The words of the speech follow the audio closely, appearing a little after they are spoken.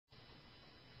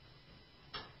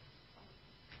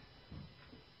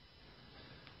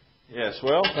Yes,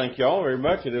 well, thank you all very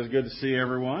much. It is good to see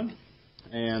everyone.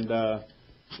 And we're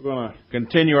going to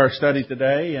continue our study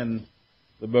today in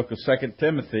the book of 2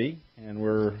 Timothy, and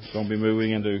we're going to be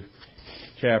moving into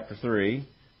chapter 3,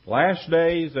 Last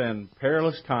Days and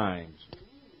Perilous Times.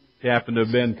 If you happen to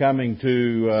have been coming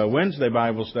to Wednesday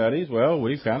Bible studies, well,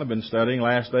 we've kind of been studying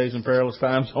Last Days and Perilous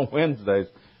Times on Wednesdays,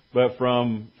 but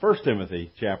from 1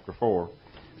 Timothy chapter 4.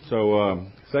 So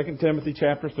 2 Timothy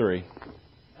chapter 3.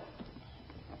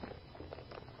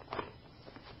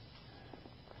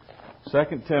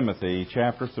 2 Timothy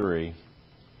chapter 3,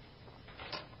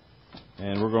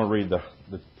 and we're going to read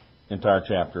the entire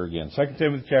chapter again. 2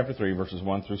 Timothy chapter 3, verses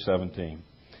 1 through 17.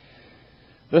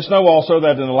 This know also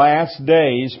that in the last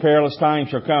days perilous times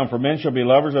shall come, for men shall be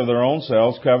lovers of their own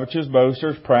selves, covetous,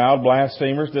 boasters, proud,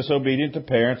 blasphemers, disobedient to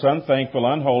parents, unthankful,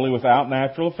 unholy, without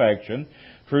natural affection,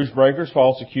 truce breakers,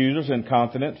 false accusers,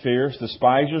 incontinent, fierce,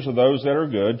 despisers of those that are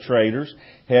good, traitors,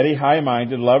 heady,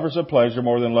 high-minded, lovers of pleasure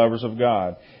more than lovers of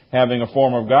God, having a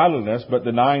form of godliness, but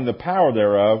denying the power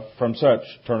thereof, from such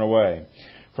turn away.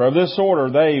 For of this sort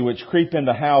are they which creep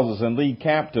into houses and lead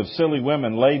captive silly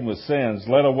women laden with sins,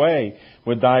 led away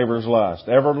with divers lusts,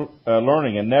 ever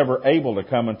learning and never able to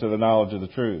come into the knowledge of the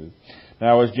truth.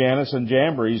 Now as Jannes and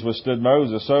Jambres withstood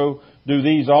Moses, so do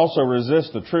these also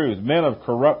resist the truth, men of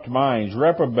corrupt minds,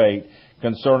 reprobate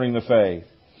concerning the faith.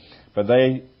 But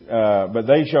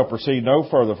they shall proceed no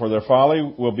further, for their folly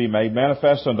will be made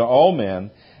manifest unto all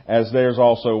men, as theirs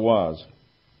also was.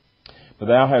 But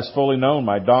thou hast fully known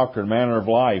my doctrine, manner of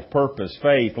life, purpose,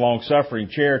 faith, long-suffering,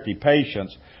 charity,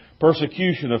 patience,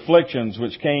 persecution, afflictions,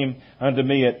 which came unto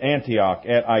me at Antioch,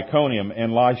 at Iconium,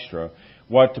 and Lystra.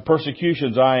 What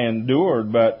persecutions I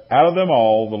endured, but out of them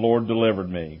all the Lord delivered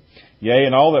me. Yea,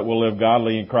 and all that will live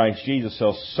godly in Christ Jesus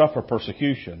shall suffer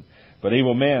persecution. But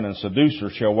evil men and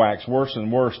seducers shall wax worse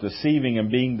and worse, deceiving and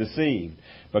being deceived.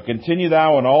 But continue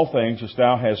thou in all things which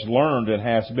thou hast learned and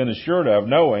hast been assured of,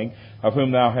 knowing of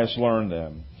whom thou hast learned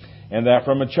them. And that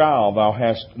from a child thou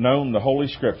hast known the Holy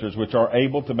Scriptures, which are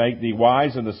able to make thee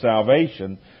wise unto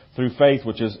salvation through faith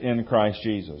which is in Christ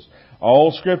Jesus.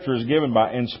 All Scripture is given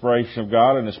by inspiration of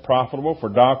God and is profitable for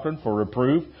doctrine, for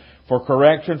reproof, for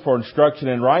correction, for instruction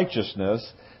in righteousness,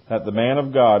 that the man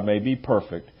of God may be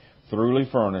perfect, thoroughly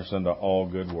furnished unto all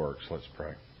good works. Let's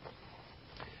pray.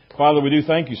 Father, we do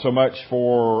thank you so much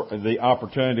for the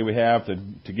opportunity we have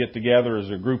to get together as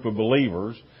a group of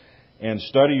believers and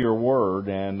study your word,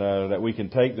 and that we can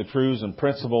take the truths and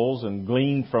principles and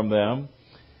glean from them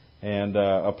and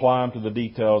apply them to the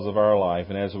details of our life.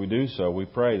 And as we do so, we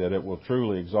pray that it will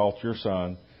truly exalt your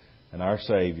Son and our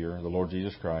Savior, the Lord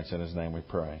Jesus Christ. In His name we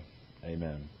pray.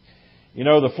 Amen. You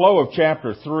know, the flow of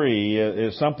chapter 3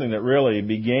 is something that really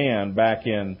began back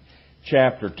in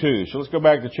chapter 2. So let's go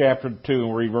back to chapter 2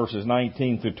 and read verses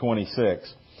 19 through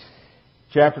 26.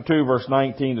 Chapter 2, verse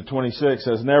 19 to 26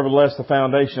 says, Nevertheless, the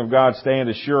foundation of God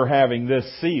standeth sure, having this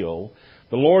seal.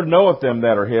 The Lord knoweth them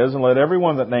that are His, and let every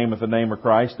one that nameth the name of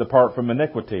Christ depart from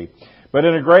iniquity. But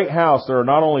in a great house there are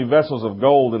not only vessels of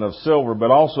gold and of silver, but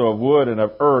also of wood and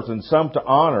of earth, and some to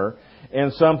honor,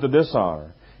 and some to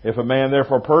dishonor. If a man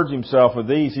therefore purge himself of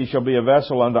these, he shall be a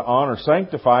vessel unto honor,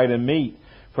 sanctified and meet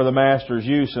for the master's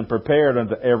use, and prepared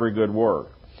unto every good work.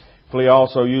 Flee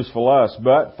also useful lusts,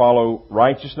 but follow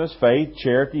righteousness, faith,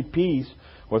 charity, peace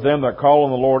with them that call on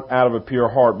the Lord out of a pure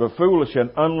heart. But foolish and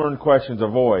unlearned questions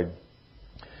avoid,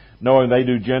 knowing they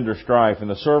do gender strife. And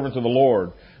the servants of the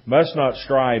Lord must not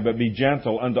strive, but be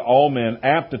gentle unto all men,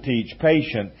 apt to teach,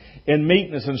 patient, in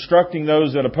meekness, instructing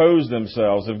those that oppose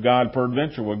themselves, if God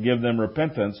peradventure will give them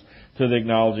repentance to the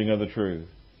acknowledging of the truth,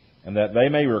 and that they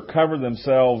may recover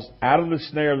themselves out of the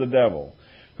snare of the devil,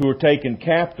 who are taken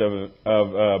captive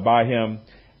by him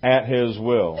at his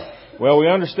will. Well, we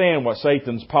understand what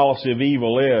Satan's policy of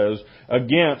evil is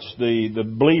against the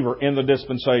believer in the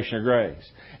dispensation of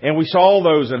grace. And we saw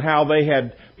those and how they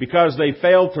had, because they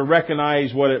failed to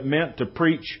recognize what it meant to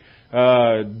preach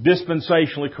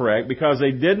dispensationally correct, because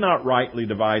they did not rightly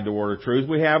divide the word of truth.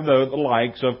 We have the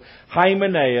likes of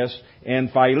Hymenaeus and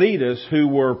Philetus, who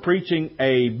were preaching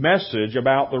a message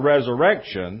about the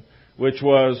resurrection, which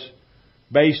was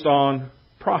based on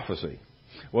prophecy.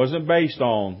 It wasn't based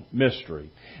on mystery.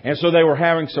 And so they were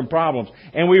having some problems.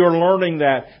 And we were learning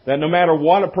that no matter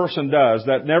what a person does,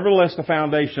 that nevertheless the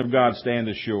foundation of God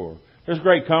standeth sure. There's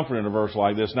great comfort in a verse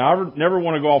like this. Now, I never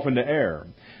want to go off into error.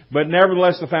 But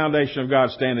nevertheless the foundation of God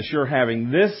standeth sure,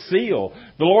 having this seal.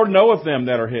 The Lord knoweth them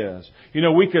that are His. You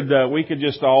know, we could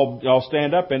just all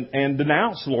stand up and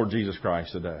denounce the Lord Jesus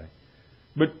Christ today.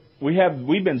 But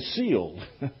we've been sealed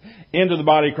into the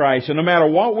body of Christ. And no matter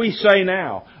what we say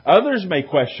now, others may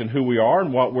question who we are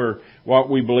and what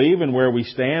we believe and where we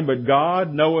stand, but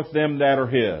God knoweth them that are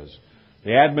His.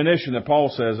 The admonition that Paul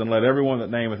says, and let everyone that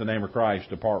nameth the name of Christ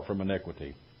depart from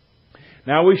iniquity.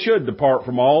 Now we should depart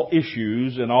from all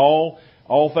issues and all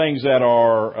things that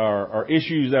are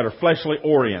issues that are fleshly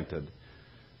oriented.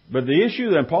 But the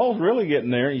issue that Paul's really getting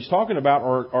there, he's talking about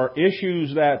are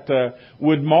issues that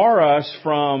would mar us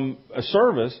from a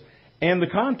service, and the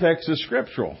context is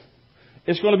scriptural.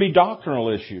 It's going to be doctrinal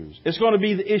issues. It's going to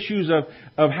be the issues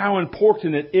of how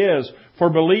important it is for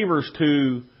believers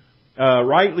to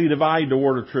rightly divide the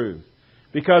word of truth.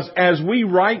 Because as we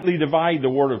rightly divide the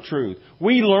word of truth,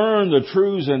 we learn the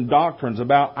truths and doctrines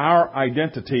about our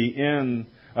identity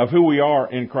of who we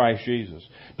are in Christ Jesus.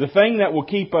 The thing that will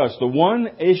keep us, the one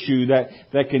issue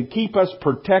that can keep us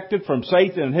protected from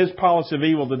Satan and his policy of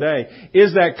evil today,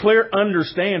 is that clear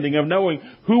understanding of knowing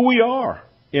who we are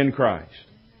in Christ.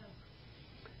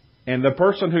 And the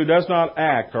person who does not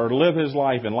act or live his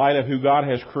life in light of who God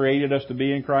has created us to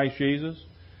be in Christ Jesus,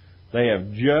 they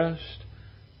have just,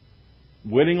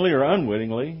 wittingly or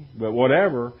unwittingly, but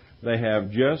whatever, they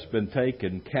have just been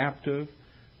taken captive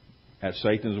at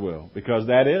Satan's will. Because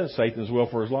that is Satan's will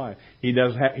for his life. He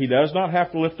does not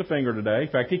have to lift a finger today. In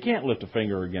fact, he can't lift a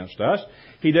finger against us.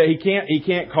 He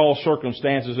can't cause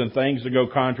circumstances and things to go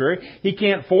contrary. He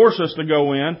can't force us to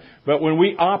go in. But when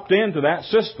we opt into that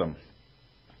system,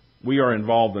 we are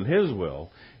involved in his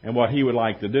will and what he would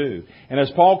like to do. And as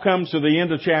Paul comes to the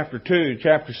end of chapter 2,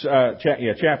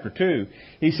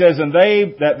 he says, and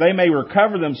that they may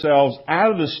recover themselves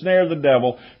out of the snare of the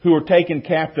devil, who are taken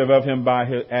captive of him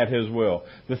at his will.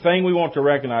 The thing we want to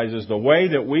recognize is the way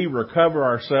that we recover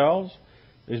ourselves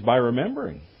is by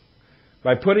remembering,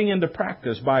 by putting into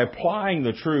practice, by applying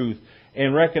the truth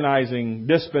and recognizing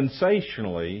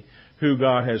dispensationally who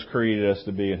God has created us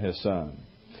to be in His Son.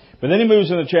 But then he moves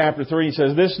into chapter 3. He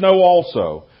says, this know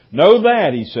also. Know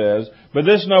that, he says, but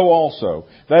this know also,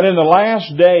 that in the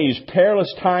last days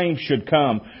perilous times should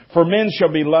come. For men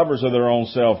shall be lovers of their own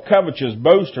self, covetous,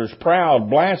 boasters, proud,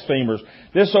 blasphemers,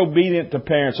 disobedient to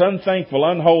parents, unthankful,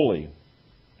 unholy,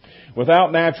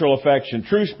 without natural affection,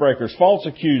 truce breakers, false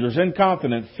accusers,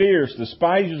 incontinent, fierce,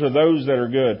 despisers of those that are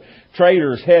good,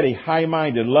 traitors, heady,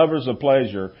 high-minded, lovers of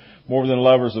pleasure, more than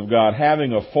lovers of God,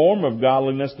 having a form of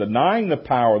godliness, denying the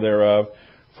power thereof,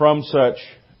 from such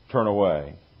turn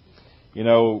away.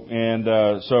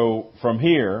 So from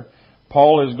here,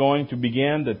 Paul is going to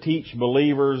begin to teach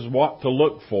believers what to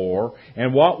look for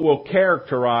and what will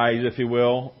characterize, if you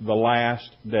will, the last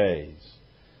days.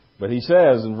 But he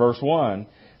says in verse 1,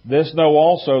 this know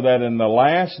also that in the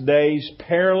last days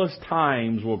perilous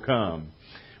times will come.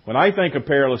 When I think of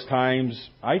perilous times,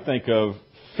 I think of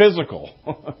physical.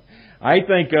 I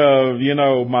think of,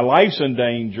 my life's in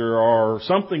danger or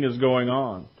something is going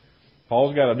on.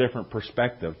 Paul's got a different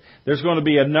perspective. There's going to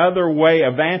be another way,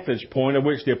 a vantage point of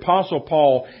which the Apostle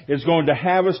Paul is going to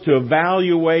have us to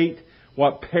evaluate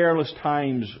what perilous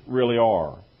times really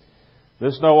are.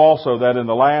 This know also that in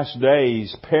the last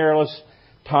days perilous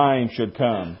times should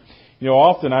come.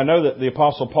 Often I know that the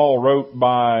Apostle Paul wrote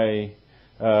by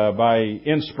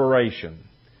inspiration.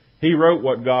 He wrote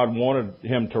what God wanted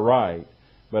him to write.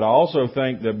 But I also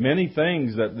think that many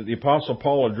things that the Apostle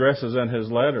Paul addresses in his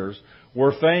letters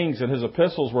were things, and his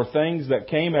epistles were things that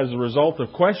came as a result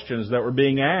of questions that were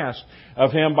being asked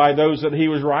of him by those that he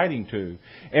was writing to.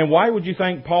 And why would you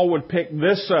think Paul would pick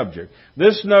this subject?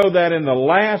 This know that in the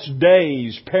last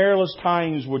days perilous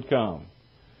times would come.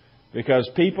 Because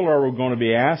people are going to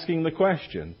be asking the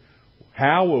question,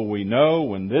 how will we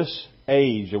know in this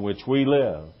age in which we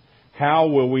live? How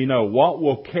will we know? What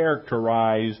will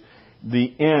characterize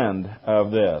the end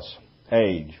of this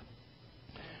age?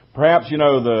 Perhaps,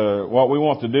 what we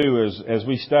want to do is, as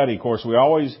we study, of course, we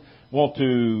always want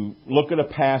to look at a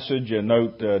passage and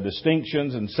note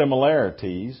distinctions and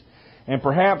similarities. And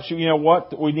perhaps,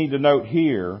 what we need to note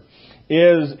here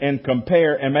is and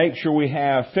compare and make sure we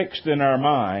have fixed in our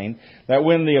mind that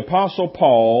when the Apostle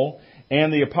Paul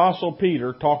and the Apostle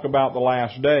Peter talk about the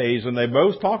last days, and they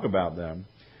both talk about them,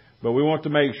 but we want to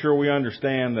make sure we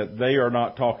understand that they are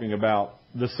not talking about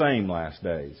the same last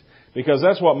days. Because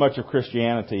that's what much of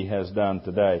Christianity has done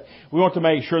today. We want to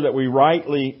make sure that we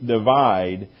rightly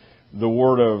divide the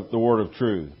word of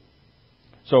truth.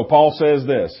 So Paul says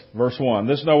this, verse 1,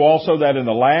 this know also that in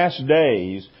the last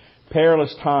days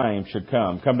perilous times should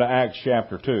come. Come to Acts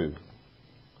chapter 2.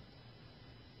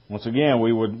 Once again,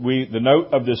 the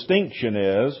note of distinction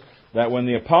is that when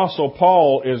the Apostle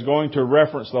Paul is going to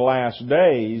reference the last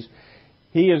days,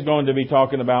 he is going to be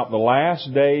talking about the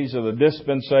last days of the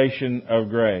dispensation of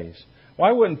grace.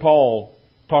 Why wouldn't Paul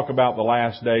talk about the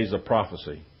last days of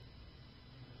prophecy?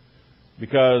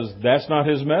 Because that's not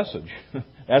his message.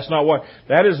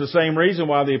 That is the same reason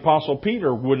why the Apostle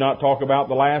Peter would not talk about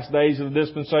the last days of the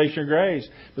dispensation of grace.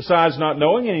 Besides not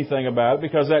knowing anything about it,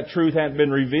 because that truth hadn't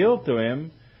been revealed to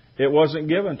him, it wasn't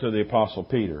given to the Apostle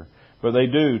Peter. But they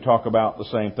do talk about the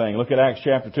same thing. Look at Acts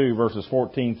chapter 2, verses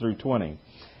 14 through 20.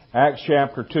 Acts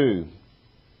chapter 2,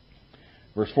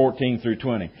 verse 14 through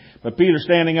 20. But Peter,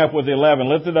 standing up with the 11,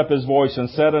 lifted up his voice and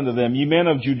said unto them, Ye men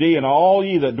of Judea, and all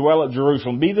ye that dwell at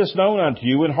Jerusalem, be this known unto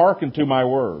you, and hearken to my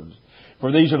words.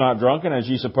 For these are not drunken, as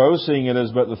ye suppose, seeing it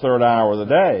is but the third hour of the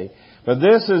day. But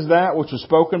this is that which was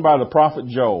spoken by the prophet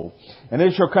Joel. And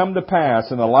it shall come to pass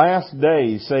in the last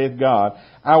days, saith God,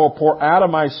 I will pour out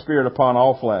of my Spirit upon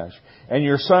all flesh. And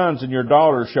your sons and your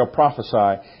daughters shall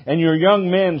prophesy. And your young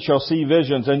men shall see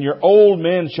visions. And your old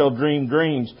men shall dream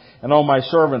dreams. And on my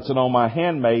servants and on my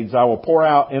handmaids I will pour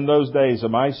out in those days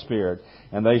of my Spirit,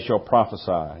 and they shall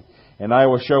prophesy. And I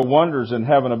will show wonders in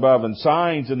heaven above, and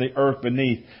signs in the earth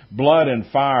beneath, blood and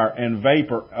fire and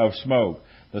vapor of smoke.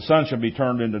 The sun shall be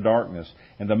turned into darkness,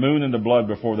 and the moon into blood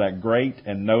before that great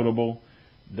and notable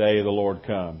day of the Lord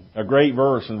come. A great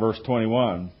verse in verse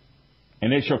 21.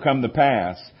 And it shall come to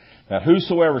pass that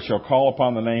whosoever shall call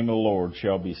upon the name of the Lord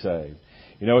shall be saved.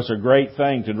 You know, it's a great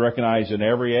thing to recognize in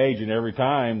every age and every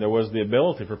time there was the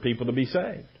ability for people to be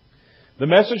saved. The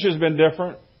message has been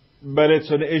different, but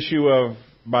it's an issue of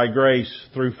by grace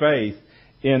through faith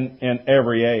in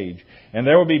every age. And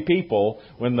there will be people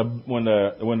when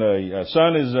the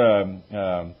sun is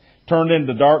turned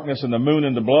into darkness and the moon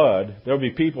into blood, there will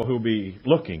be people who will be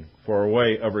looking for a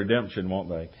way of redemption, won't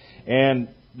they? And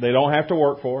they don't have to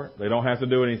work for it. They don't have to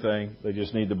do anything. They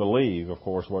just need to believe, of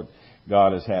course, what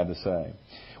God has had to say.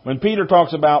 When Peter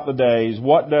talks about the days,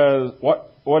 what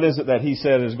is it that he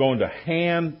said is going to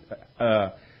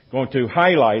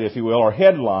highlight, if you will, or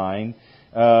headline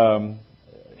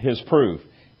his proof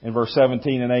in verse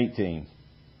 17 and 18.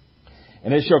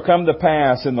 And it shall come to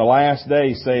pass in the last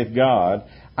days, saith God,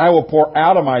 I will pour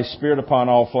out of my Spirit upon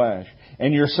all flesh.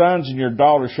 And your sons and your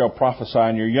daughters shall prophesy,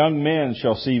 and your young men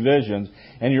shall see visions,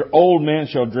 and your old men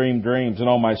shall dream dreams. And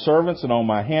on my servants and on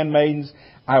my handmaidens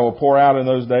I will pour out in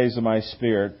those days of my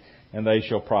Spirit, and they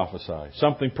shall prophesy.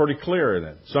 Something pretty clear in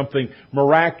it. Something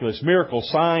miraculous, miracles,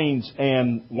 signs,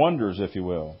 and wonders, if you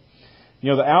will. You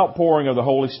know, the outpouring of the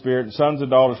Holy Spirit, sons and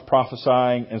daughters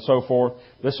prophesying, and so forth.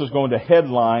 This was going to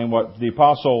headline what the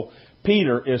Apostle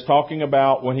Peter is talking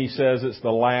about when he says it's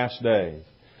the last days.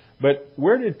 But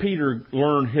where did Peter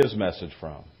learn his message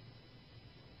from?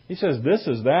 He says, this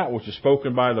is that which is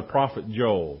spoken by the prophet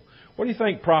Joel. What do you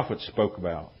think prophets spoke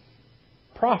about?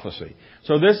 Prophecy.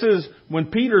 So this is,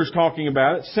 when Peter's talking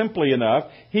about it, simply enough,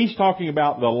 he's talking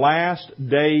about the last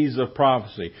days of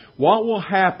prophecy. What will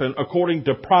happen according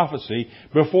to prophecy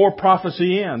before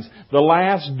prophecy ends? The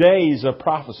last days of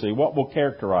prophecy. What will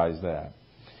characterize that?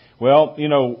 Well, you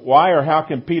know, why or how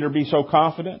can Peter be so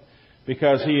confident?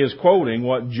 Because he is quoting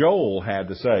what Joel had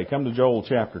to say. Come to Joel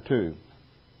chapter 2.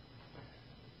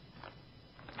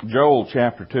 Joel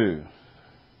chapter 2.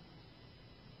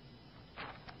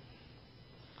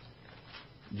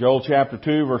 Joel chapter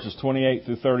 2, verses 28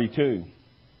 through 32.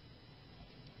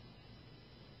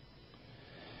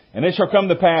 And it shall come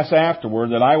to pass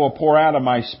afterward that I will pour out of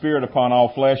my Spirit upon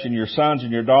all flesh, and your sons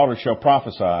and your daughters shall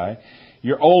prophesy.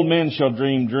 Your old men shall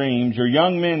dream dreams. Your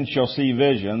young men shall see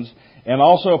visions. And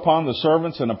also upon the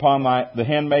servants and upon the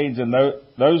handmaids in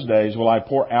those days will I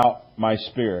pour out my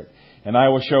Spirit. And I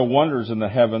will show wonders in the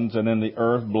heavens and in the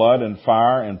earth, blood and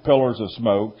fire and pillars of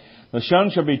smoke. The sun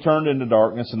shall be turned into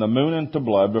darkness and the moon into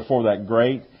blood before that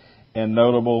great and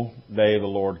notable day of the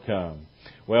Lord come.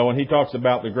 Well, when he talks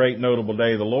about the great notable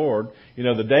day of the Lord, you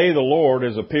know, the day of the Lord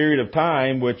is a period of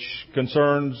time which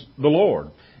concerns the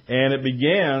Lord. And it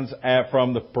begins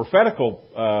from the prophetical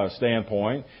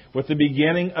standpoint with the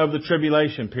beginning of the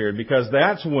tribulation period, because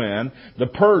that's when the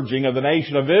purging of the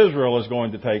nation of Israel is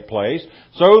going to take place,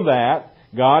 so that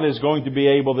God is going to be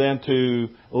able then to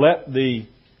let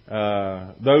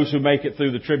those who make it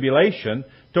through the tribulation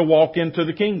to walk into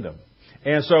the kingdom.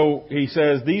 And so he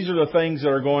says these are the things that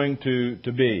are going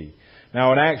to be.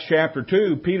 Now in Acts chapter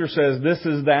 2, Peter says this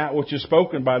is that which is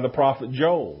spoken by the prophet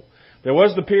Joel. There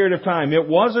was the period of time. It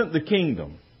wasn't the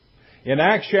kingdom. In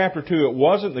Acts chapter 2, it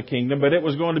wasn't the kingdom, but it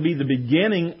was going to be the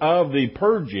beginning of the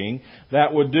purging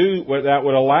that would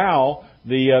allow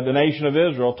the nation of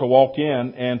Israel to walk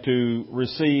in and to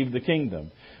receive the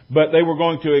kingdom. But they were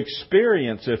going to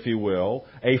experience, if you will,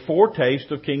 a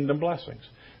foretaste of kingdom blessings.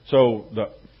 So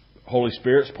Holy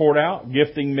Spirit's poured out,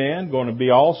 gifting men, going to be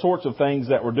all sorts of things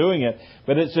that we're doing it.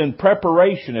 But it's in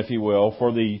preparation, if you will,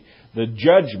 for the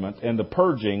judgment and the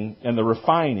purging and the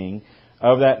refining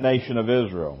of that nation of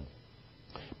Israel.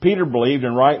 Peter believed,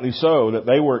 and rightly so, that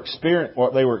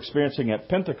what they were experiencing at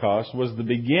Pentecost was the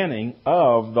beginning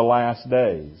of the last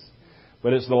days.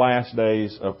 But it's the last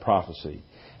days of prophecy.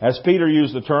 As Peter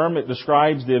used the term, it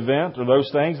describes the event or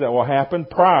those things that will happen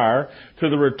prior to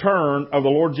the return of the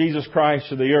Lord Jesus Christ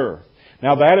to the earth.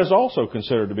 Now that is also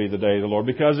considered to be the day of the Lord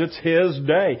because it's His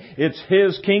day. It's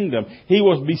His kingdom. He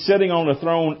will be sitting on the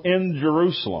throne in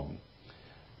Jerusalem.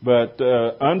 But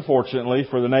unfortunately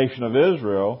for the nation of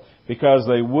Israel, because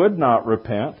they would not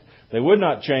repent, they would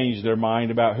not change their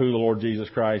mind about who the Lord Jesus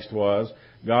Christ was,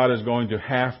 God is going to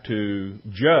have to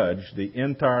judge the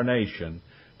entire nation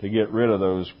to get rid of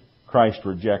those Christ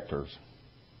rejectors.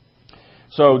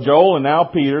 So Joel and now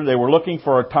Peter, they were looking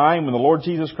for a time when the Lord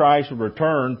Jesus Christ would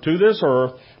return to this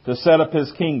earth to set up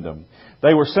His kingdom.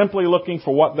 They were simply looking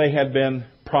for what they had been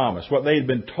promised, what they had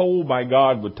been told by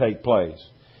God would take place.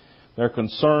 Their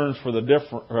concerns for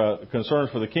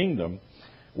the kingdom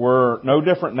were no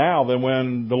different now than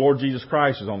when the Lord Jesus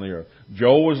Christ is on the earth.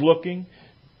 Joel was looking.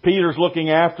 Peter's looking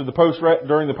after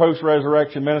during the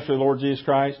post-resurrection ministry of the Lord Jesus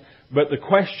Christ. But the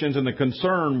questions and the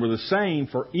concern were the same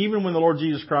for even when the Lord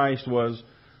Jesus Christ was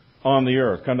on the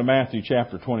earth. Come to Matthew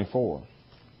chapter 24.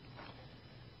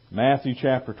 Matthew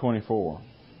chapter 24.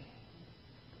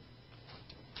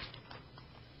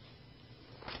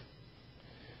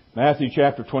 Matthew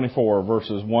chapter 24,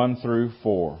 verses 1 through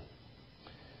 4.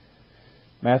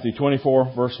 Matthew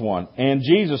 24, verse 1. And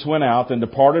Jesus went out and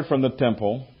departed from the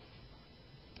temple,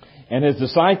 and His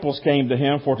disciples came to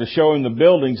Him for to show Him the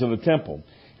buildings of the temple.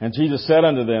 And Jesus said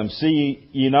unto them, See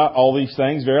ye not all these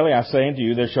things? Verily I say unto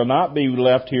you, there shall not be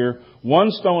left here one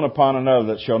stone upon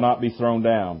another that shall not be thrown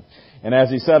down. And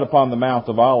as He sat upon the Mount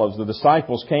of Olives, the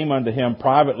disciples came unto Him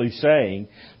privately, saying,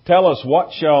 Tell us,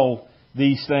 what shall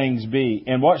these things be?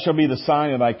 And what shall be the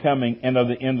sign of Thy coming and of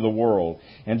the end of the world?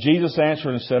 And Jesus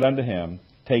answered and said unto him,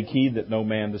 Take heed that no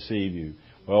man deceive you.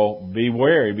 Well, be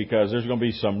wary, because there's going to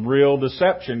be some real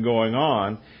deception going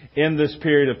on in this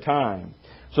period of time.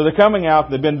 So they're coming out,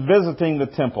 they've been visiting the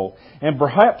temple, and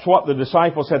perhaps what the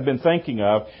disciples had been thinking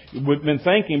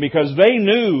because they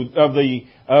knew of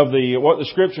what the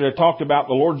Scripture had talked about,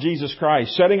 the Lord Jesus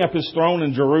Christ setting up His throne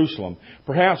in Jerusalem.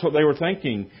 Perhaps what they were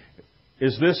thinking,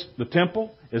 is this the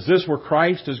temple? Is this where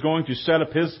Christ is going to set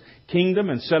up His kingdom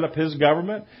and set up His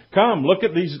government? Come, look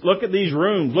at these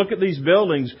rooms, look at these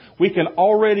buildings. We can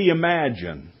already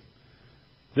imagine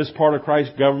this part of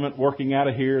Christ's government working out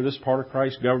of here, this part of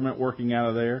Christ's government working out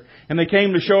of there. And they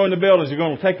came to show in the buildings. They're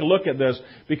going to take a look at this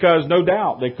because no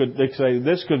doubt they say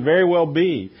this could very well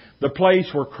be the place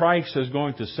where Christ is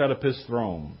going to set up His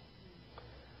throne.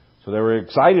 So they were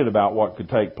excited about what could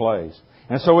take place.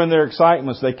 And so in their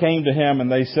excitements, they came to Him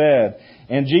and they said,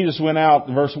 and Jesus went out,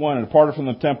 verse 1, and departed from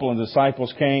the temple, and the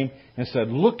disciples came and said,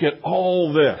 Look at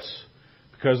all this.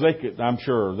 Because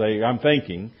I'm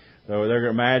thinking, they're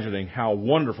imagining how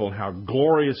wonderful and how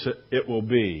glorious it will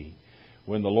be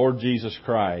when the Lord Jesus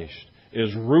Christ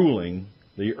is ruling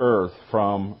the earth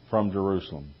from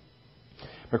Jerusalem.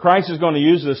 But Christ is going to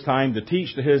use this time to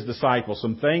teach to His disciples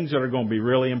some things that are going to be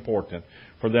really important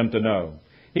for them to know.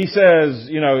 He says,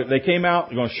 they came out,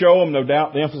 they're going to show them, no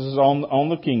doubt, the emphasis on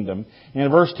the kingdom. And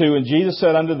in verse 2, and Jesus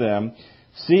said unto them,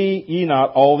 See ye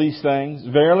not all these things?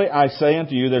 Verily I say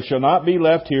unto you, there shall not be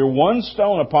left here one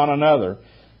stone upon another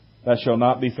that shall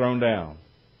not be thrown down.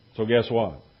 So guess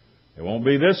what? It won't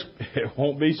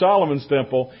be Solomon's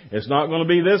temple. It's not going to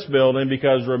be this building,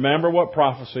 because remember what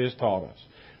prophecy has taught us.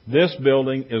 This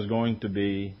building is going to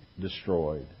be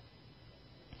destroyed.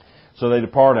 So they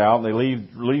depart out, they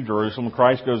leave Jerusalem.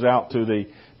 Christ goes out to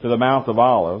the Mount of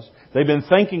Olives. They've been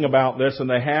thinking about this, and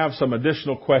they have some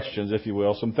additional questions, if you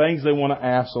will, some things they want to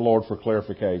ask the Lord for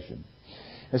clarification.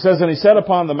 It says, And He sat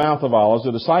upon the Mount of Olives,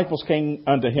 the disciples came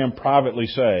unto Him privately,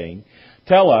 saying,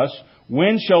 Tell us,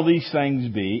 when shall these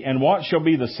things be, and what shall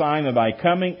be the sign of Thy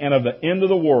coming and of the end of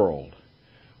the world?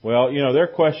 Well, their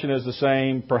question is the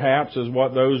same, perhaps, as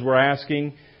what those were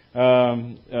asking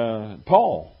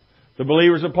Paul. The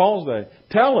believers of Paul's day.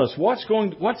 Tell us, what's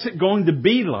it going to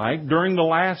be like during the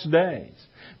last days?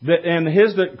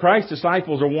 Christ's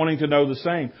disciples are wanting to know the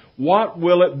same. What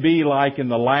will it be like in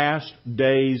the last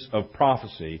days of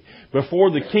prophecy, before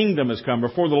the kingdom has come,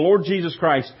 before the Lord Jesus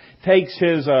Christ takes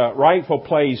His rightful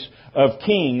place of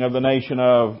king of the nation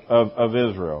of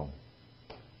Israel?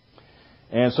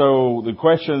 And so the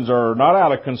questions are not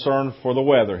out of concern for the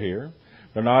weather here.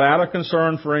 They're not out of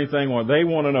concern for anything. What they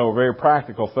want to know, a very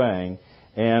practical thing,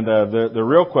 And the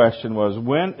real question was,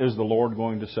 when is the Lord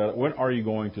going to when are you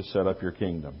going to set up your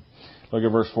kingdom? Look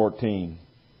at verse 14,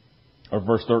 or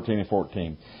verse 13 and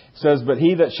 14. It says, but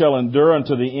he that shall endure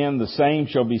unto the end, the same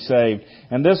shall be saved.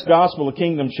 And this gospel of the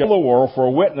kingdom shall be the world for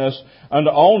a witness unto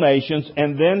all nations,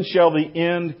 and then shall the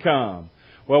end come.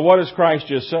 Well, what does Christ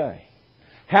just say?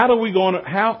 How are we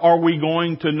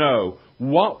going to know?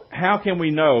 How can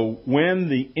we know when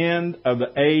the end of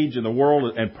the age and the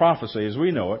world and prophecy as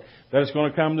we know it, that it's going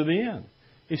to come to the end?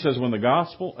 He says, when the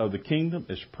gospel of the kingdom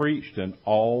is preached in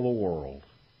all the world.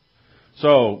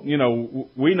 So,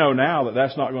 we know now that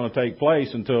that's not going to take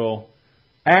place until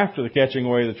after the catching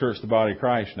away of the church, the body of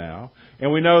Christ now.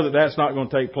 And we know that that's not going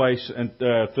to take place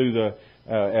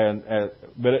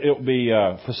but it will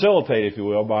be facilitated, if you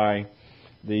will, by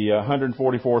the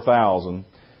 144,000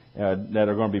 that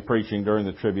are going to be preaching during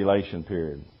the tribulation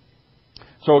period.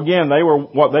 So again,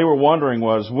 what they were wondering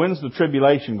was, when's the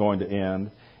tribulation going to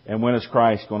end, and when is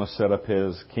Christ going to set up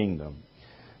His kingdom?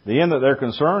 The end that they're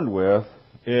concerned with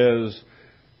is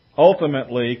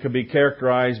ultimately could be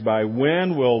characterized by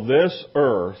when will this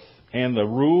earth and the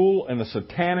rule and the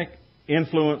satanic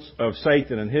influence of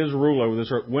Satan and his rule over this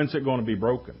earth, when's it going to be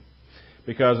broken?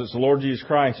 Because it's the Lord Jesus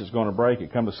Christ that's going to break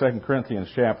it. Come to 2 Corinthians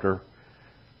chapter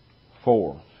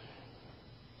 4.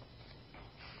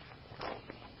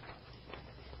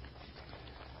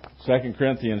 2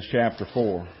 Corinthians chapter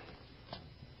 4.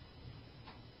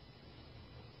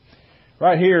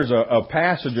 Right here is a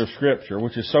passage of Scripture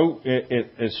which is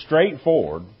it's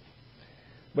straightforward,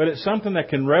 but it's something that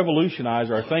can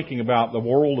revolutionize our thinking about the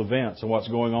world events and what's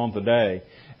going on today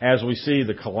as we see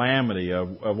the calamity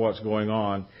of what's going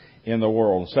on in the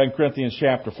world. 2 Corinthians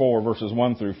chapter 4, verses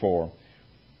 1 through 4.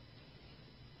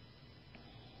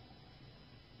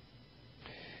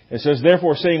 It says,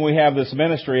 therefore, seeing we have this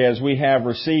ministry, as we have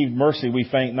received mercy, we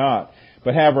faint not,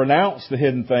 but have renounced the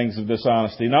hidden things of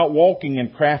dishonesty, not walking in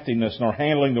craftiness, nor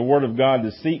handling the word of God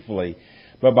deceitfully,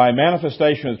 but by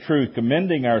manifestation of truth,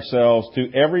 commending ourselves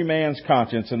to every man's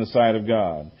conscience in the sight of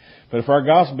God. But if our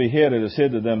gospel be hid, it is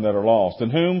hid to them that are lost, in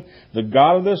whom the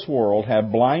God of this world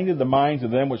hath blinded the minds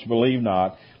of them which believe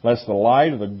not, lest the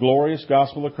light of the glorious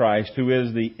gospel of Christ, who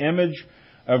is the image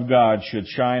of God, should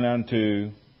shine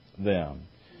unto them.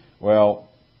 Well,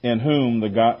 in whom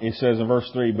it says in verse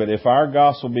 3, but if our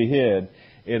gospel be hid,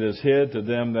 it is hid to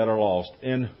them that are lost,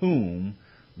 in whom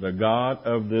the God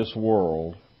of this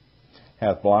world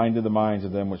hath blinded the minds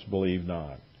of them which believe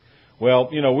not.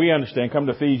 Well, we understand, come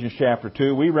to Ephesians chapter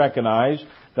 2, we recognize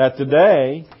that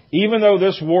today, even though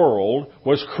this world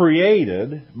was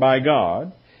created by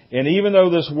God, and even though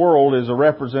this world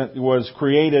was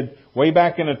created way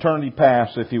back in eternity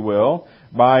past, if you will,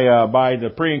 by the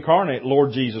pre-incarnate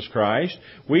Lord Jesus Christ,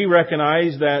 we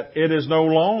recognize that it is no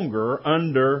longer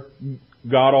under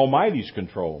God Almighty's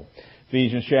control.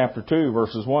 Ephesians chapter 2,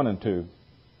 verses 1 and 2.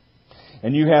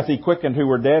 And you hath He quickened who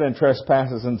were dead in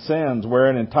trespasses and sins,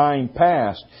 wherein in time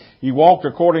past ye walked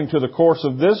according to the course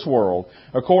of this world,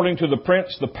 according to the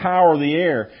prince, the power of the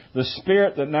air, the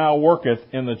spirit that now worketh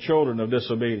in the children of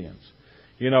disobedience.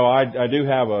 I do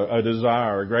have a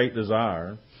desire, a great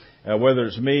desire, whether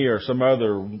it's me or some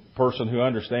other person who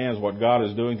understands what God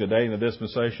is doing today in the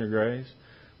dispensation of grace,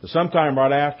 but sometime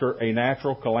right after a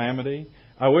natural calamity,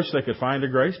 I wish they could find a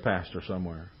grace pastor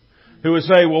somewhere who would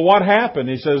say, well, what happened?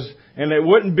 He says, and it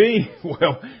wouldn't be,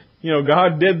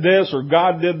 God did this or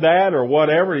God did that or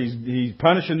whatever. He's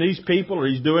punishing these people or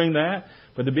He's doing that.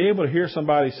 But to be able to hear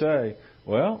somebody say,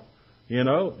 well,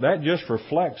 that just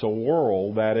reflects a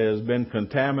world that has been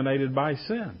contaminated by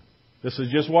sin. This is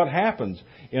just what happens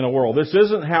in a world. This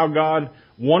isn't how God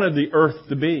wanted the earth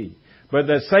to be. But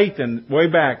that Satan, way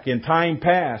back in time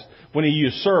past, when he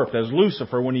usurped, as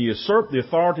Lucifer, when he usurped the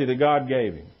authority that God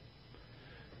gave him,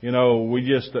 we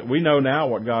know now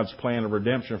what God's plan of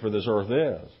redemption for this earth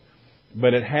is.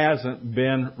 But it hasn't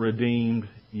been redeemed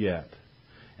yet.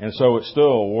 And so it's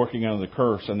still working under the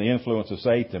curse and the influence of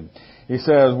Satan. He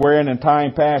says, wherein in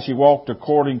time past ye walked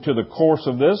according to the course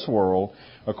of this world,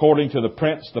 according to the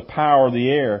prince, the power of the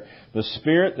air, the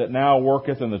spirit that now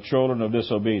worketh in the children of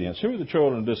disobedience. Who are the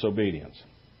children of disobedience?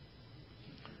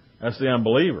 That's the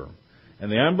unbeliever.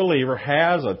 And the unbeliever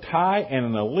has a tie and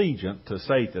an allegiance to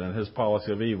Satan and his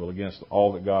policy of evil against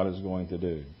all that God is going to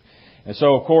do. And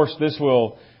so, of course, this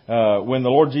will, when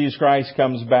the Lord Jesus Christ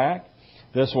comes back,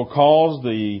 this will cause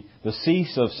the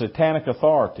cease of satanic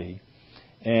authority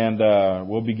and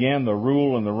will begin the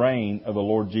rule and the reign of the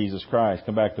Lord Jesus Christ.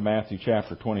 Come back to Matthew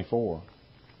chapter 24.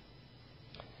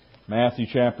 Matthew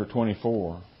chapter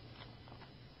 24.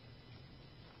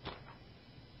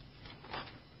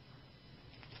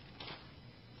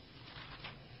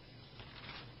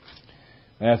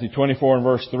 Matthew 24 and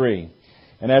verse 3.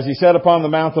 And as he sat upon the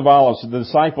Mount of Olives, the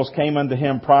disciples came unto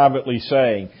him privately,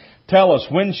 saying, Tell us,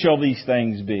 when shall these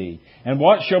things be? And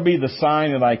what shall be the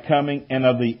sign of thy coming and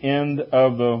of the end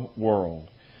of the world?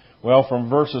 Well, from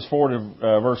verses 4 to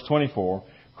verse 24,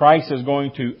 Christ is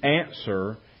going to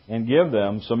answer and give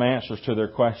them some answers to their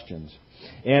questions.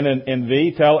 And in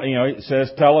V, it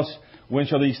says, Tell us, when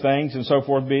shall these things and so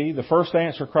forth be? The first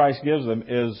answer Christ gives them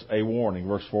is a warning,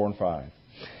 verse 4 and 5.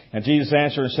 And Jesus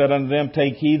answered and said unto them,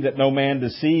 Take heed that no man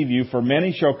deceive you, for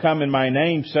many shall come in my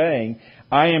name, saying,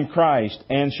 I am Christ,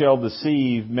 and shall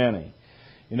deceive many.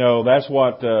 That's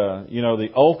what, the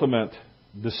ultimate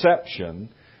deception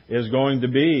is going to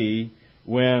be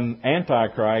when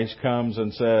Antichrist comes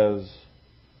and says,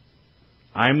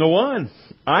 I'm the one.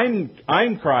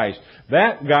 I'm Christ.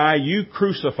 That guy you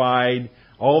crucified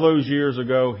all those years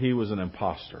ago, he was an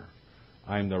imposter.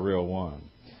 I'm the real one.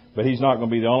 But he's not going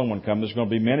to be the only one come. There's going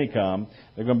to be many come.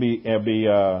 There are going to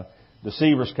be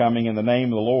deceivers coming in the name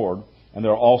of the Lord. And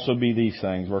there will also be these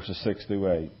things, verses 6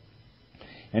 through 8.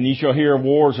 And ye shall hear of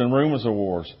wars and rumors of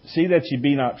wars. See that ye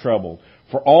be not troubled.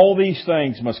 For all these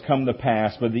things must come to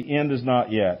pass, but the end is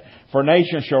not yet. For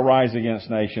nation shall rise against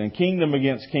nation, and kingdom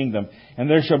against kingdom. And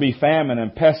there shall be famine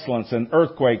and pestilence and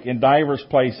earthquake in divers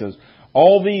places.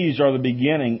 All these are the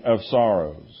beginning of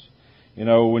sorrows.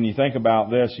 When you think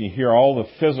about this, you hear all the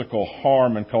physical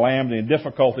harm and calamity and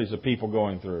difficulties of people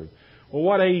going through. Well,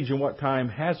 what age and what time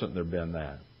hasn't there been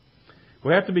that?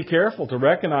 We have to be careful to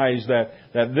recognize that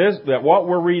what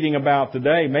we're reading about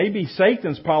today may be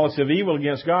Satan's policy of evil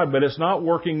against God, but it's not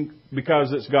working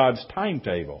because it's God's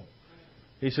timetable.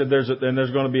 He said there's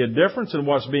going to be a difference in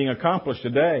what's being accomplished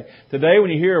today. Today, when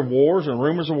you hear of wars and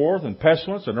rumors of wars and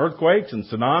pestilence and earthquakes and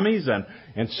tsunamis and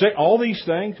all these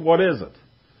things, what is it?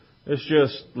 It's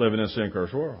just living in a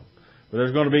sin-cursed world. But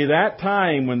there's going to be that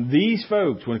time when these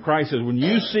folks, when Christ says, when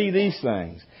you see these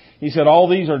things, He said, all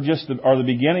these are the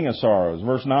beginning of sorrows.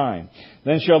 Verse 9.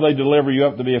 Then shall they deliver you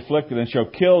up to be afflicted, and shall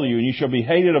kill you, and you shall be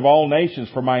hated of all nations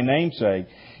for my name's sake.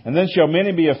 And then shall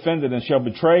many be offended, and shall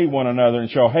betray one another, and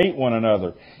shall hate one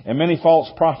another. And many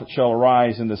false prophets shall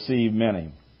arise and deceive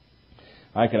many.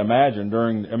 I can imagine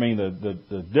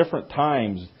the different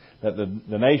times that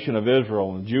the nation of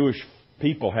Israel and the Jewish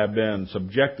people have been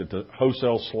subjected to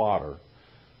wholesale slaughter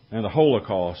and the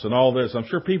Holocaust and all this. I'm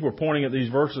sure people are pointing at these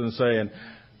verses and saying,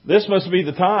 this must be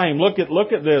the time. Look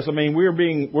at this. We're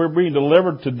being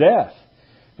delivered to death.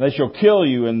 They shall kill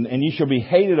you, and ye shall be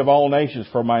hated of all nations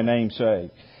for my name's sake.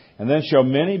 And then shall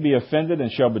many be offended,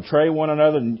 and shall betray one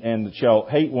another, and shall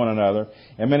hate one another.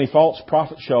 And many false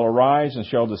prophets shall arise, and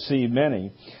shall deceive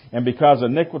many. And because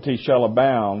iniquity shall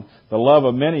abound, the love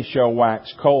of many shall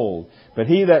wax cold. But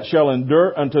he that shall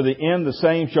endure unto the end, the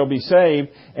same shall be saved.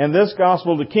 And this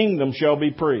gospel of the kingdom shall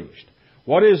be preached.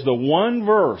 What is the one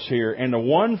verse here and the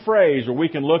one phrase where we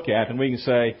can look at and we can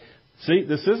say, see,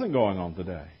 this isn't going on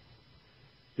today?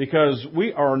 Because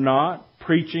we are not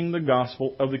preaching the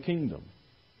gospel of the kingdom.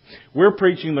 We're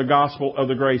preaching the gospel of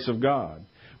the grace of God.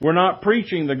 We're not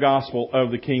preaching the gospel of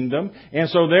the kingdom, and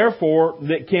so therefore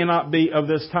that cannot be of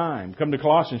this time. Come to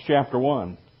Colossians chapter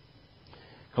 1.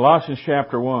 Colossians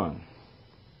chapter 1.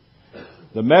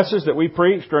 The message that we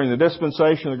preach during the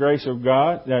dispensation of the grace of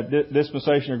God, that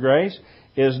dispensation of grace,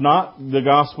 is not the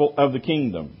gospel of the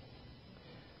kingdom.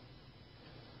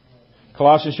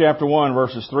 Colossians chapter 1,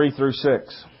 verses 3 through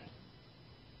 6.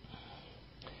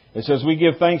 It says, We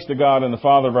give thanks to God and the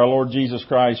Father of our Lord Jesus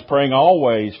Christ, praying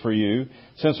always for you,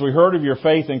 since we heard of your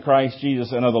faith in Christ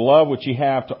Jesus and of the love which ye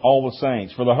have to all the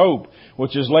saints, for the hope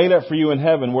which is laid up for you in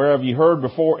heaven, whereof ye heard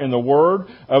before in the word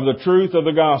of the truth of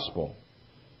the gospel,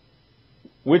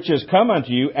 which is come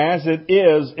unto you as it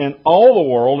is in all the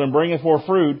world, and bringeth forth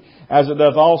fruit, as it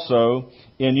doth also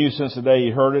in you since the day ye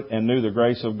heard it and knew the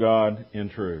grace of God in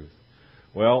truth.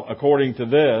 Well, according to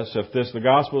this, if the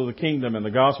gospel of the kingdom and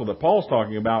the gospel that Paul's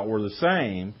talking about were the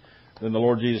same, then the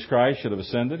Lord Jesus Christ should have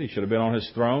ascended. He should have been on His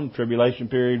throne. The tribulation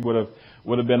period would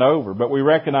have been over. But we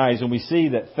recognize and we see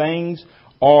that things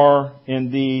are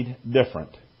indeed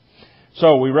different.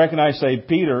 So we recognize, say,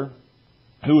 Peter,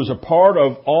 who was a part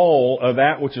of all of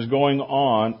that which is going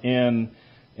on in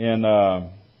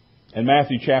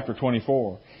Matthew chapter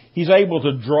 24. He's able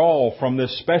to draw from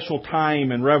this special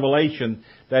time and revelation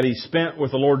that he spent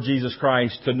with the Lord Jesus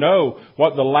Christ to know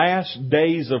what the last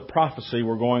days of prophecy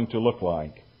were going to look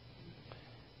like.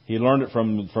 He learned it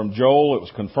from Joel. It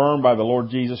was confirmed by the Lord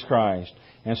Jesus Christ.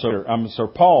 And so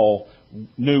Paul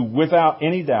knew without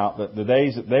any doubt that the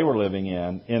days that they were living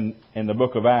in the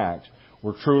book of Acts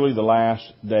were truly the last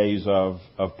days of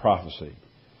prophecy.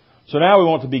 So now we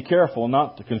want to be careful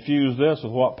not to confuse this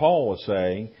with what Paul was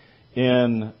saying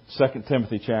in 2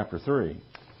 Timothy chapter 3.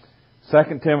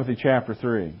 2 Timothy chapter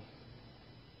 3.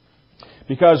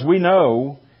 Because we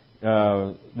know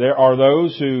there are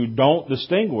those who don't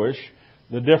distinguish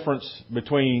the difference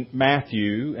between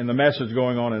Matthew and the message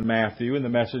going on in Matthew and the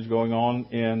message going on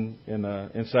in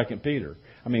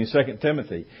 2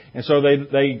 Timothy. And so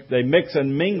they mix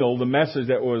and mingle the message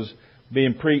that was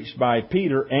being preached by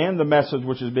Peter and the message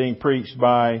which is being preached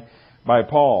by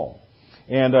Paul.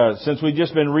 And since we've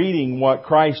just been reading what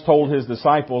Christ told His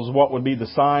disciples, what would be the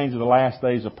signs of the last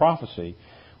days of prophecy,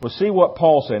 we'll see what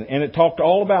Paul said. And it talked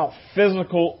all about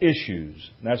physical issues.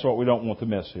 And that's what we don't want to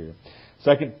miss here.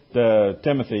 2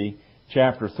 Timothy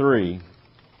chapter 3,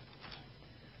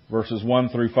 verses 1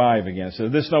 through 5 again. It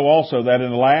says, "This know also that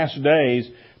in the last days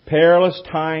perilous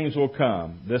times will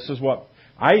come." This is what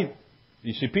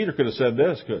you see, Peter could have said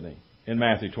this, couldn't he? In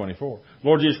Matthew 24.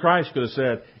 Lord Jesus Christ could have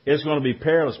said, it's going to be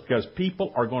perilous because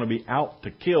people are going to be out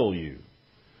to kill you.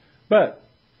 But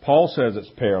Paul says it's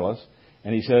perilous,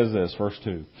 and he says this, verse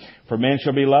 2. "For men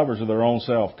shall be lovers of their own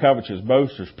self, covetous,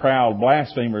 boasters, proud,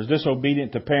 blasphemers,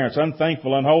 disobedient to parents,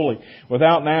 unthankful, unholy,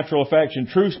 without natural affection,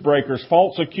 truce breakers,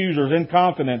 false accusers,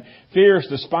 incontinent, fierce,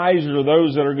 despisers of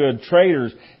those that are good,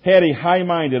 traitors, heady,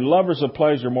 high-minded, lovers of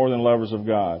pleasure more than lovers of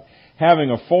God,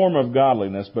 having a form of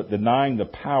godliness, but denying the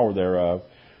power thereof.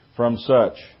 From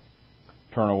such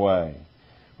turn away."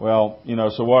 Well,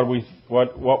 so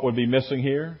what would be missing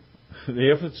here? The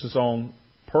emphasis on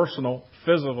personal,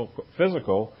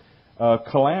 physical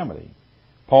calamity.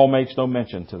 Paul makes no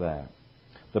mention to that.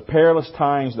 The perilous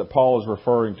times that Paul is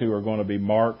referring to are going to be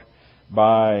marked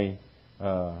by,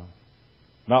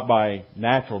 not by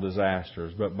natural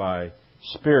disasters, but by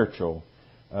spiritual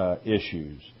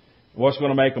issues. What's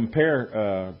going to make them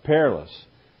perilous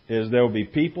is there will be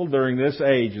people during this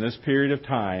age and this period of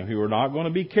time who are not going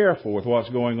to be careful with what's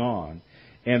going on,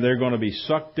 and they're going to be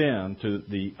sucked into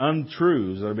the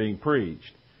untruths that are being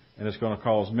preached, and it's going to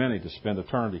cause many to spend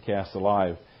eternity cast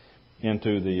alive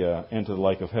into the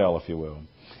lake of hell, if you will.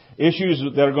 Issues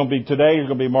that are going to be today are going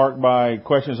to be marked by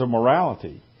questions of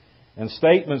morality, and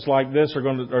statements like this are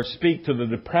going to speak to the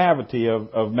depravity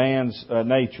of man's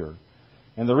nature.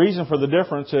 And the reason for the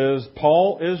difference is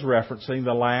Paul is referencing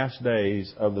the last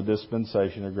days of the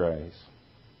dispensation of grace.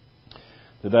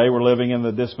 Today we're living in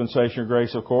the dispensation of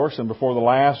grace, of course, and before the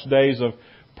last days of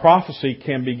prophecy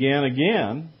can begin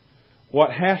again,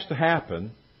 what has to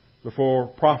happen before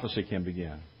prophecy can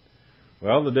begin?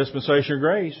 Well, the dispensation of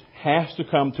grace has to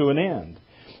come to an end,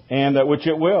 and which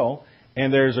it will.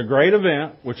 And there's a great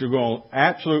event which are going to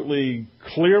absolutely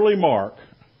clearly mark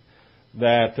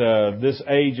that this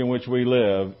age in which we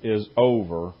live is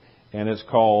over, and it's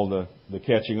called the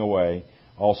catching away,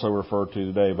 also referred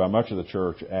to today by much of the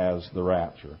church as the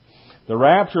rapture. The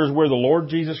rapture is where the Lord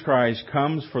Jesus Christ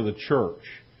comes for the church,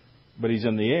 but He's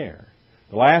in the air.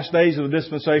 The last days of the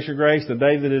dispensation of grace, the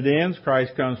day that it ends,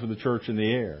 Christ comes for the church in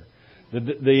the air.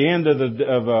 The end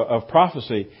of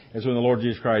prophecy is when the Lord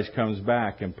Jesus Christ comes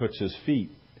back and puts His feet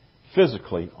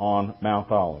physically on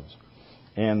Mount Olives.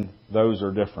 And those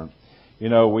are different.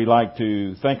 We like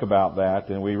to think about that,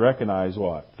 and we recognize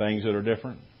what? Things that are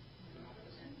different?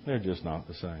 They're just not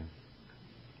the same.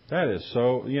 That is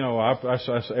so,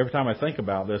 every time I think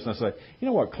about this, and I say,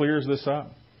 what clears this up?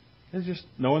 It's just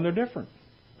knowing they're different.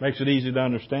 Makes it easy to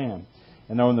understand,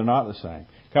 and knowing they're not the same.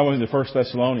 Come with me to 1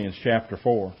 Thessalonians chapter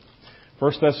 4.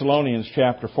 1 Thessalonians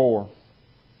chapter 4.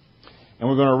 And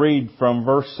we're going to read from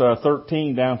verse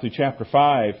 13 down through chapter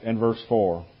 5 and verse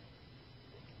 4.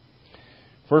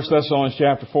 1 Thessalonians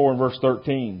chapter 4 and verse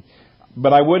 13.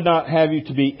 "But I would not have you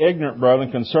to be ignorant,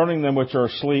 brethren, concerning them which are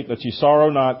asleep, that ye sorrow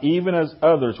not, even as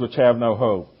others which have no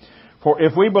hope. For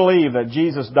if we believe that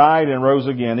Jesus died and rose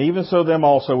again, even so them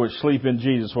also which sleep in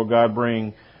Jesus will God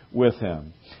bring with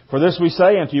Him. For this we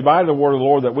say unto you by the word of the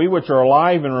Lord, that we which are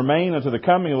alive and remain unto the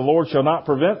coming of the Lord shall not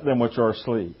prevent them which are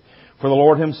asleep. For the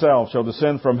Lord Himself shall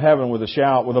descend from heaven with a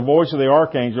shout, with the voice of the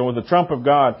archangel, with the trump of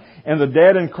God, and the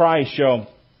dead in Christ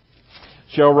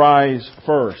shall rise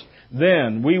first.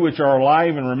 Then we which are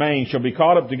alive and remain shall be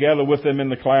caught up together with them in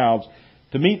the clouds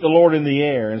to meet the Lord in the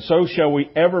air, and so shall we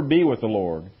ever be with the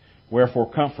Lord.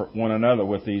 Wherefore comfort one another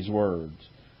with these words."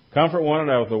 Comfort one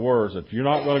another with the words that you're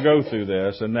not going to go through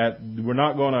this, and that we're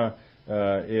not going to,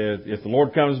 if the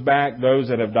Lord comes back, those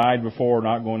that have died before are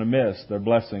not going to miss their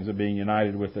blessings of being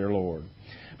united with their Lord.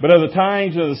 "But of the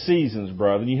times and of the seasons,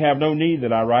 brethren, ye have no need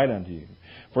that I write unto you.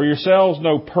 For yourselves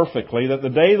know perfectly that the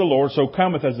day of the Lord so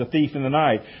cometh as a thief in the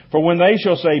night. For when they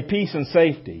shall say peace and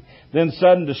safety, then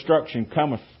sudden destruction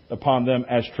cometh upon them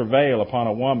as travail upon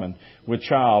a woman with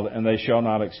child, and they shall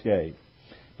not escape.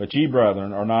 But ye,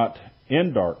 brethren, are not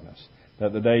in darkness,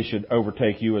 that the day should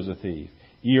overtake you as a thief.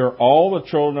 Ye are all the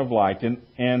children of light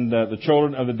and the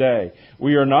children of the day.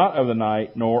 We are not of the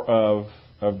night nor of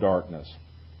darkness.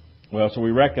 Well, so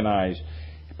we recognize,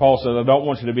 Paul says, I don't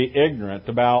want you to be ignorant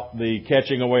about the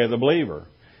catching away of the believer.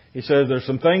 He says there's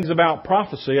some things about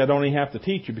prophecy I don't even have to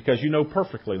teach you because you know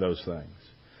perfectly those things.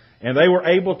 And they were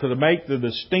able to make the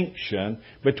distinction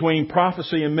between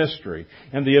prophecy and mystery.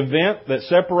 And the event that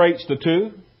separates the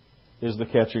two is the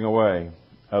catching away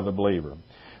of the believer.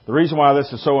 The reason why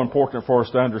this is so important for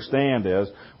us to understand is,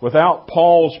 without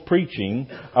Paul's preaching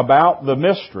about the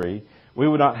mystery, we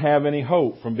would not have any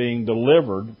hope from being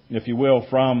delivered, if you will,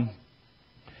 from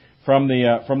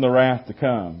the wrath to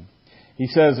come. He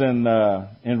says in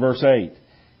verse 8,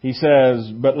 he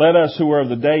says, But let us who are of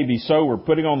the day be sober,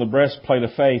 putting on the breastplate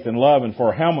of faith and love, and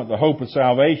for a helmet the hope of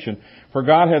salvation. For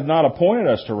God hath not appointed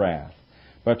us to wrath,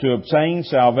 but to obtain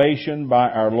salvation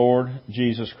by our Lord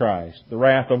Jesus Christ. The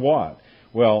wrath of what?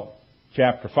 Well,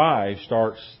 chapter 5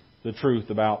 starts the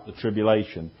truth about the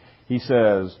tribulation. He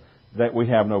says that we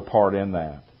have no part in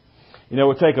that. You know, it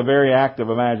would take a very active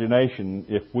imagination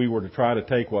if we were to try to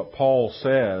take what Paul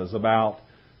says about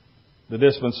the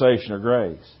dispensation of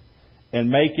grace and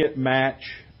make it match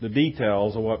the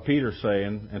details of what Peter's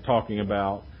saying and talking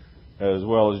about, as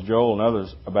well as Joel and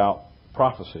others, about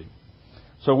prophecy.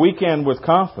 So we can, with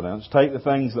confidence, take the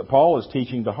things that Paul is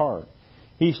teaching to heart.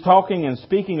 He's talking and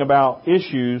speaking about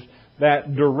issues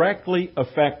that directly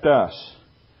affect us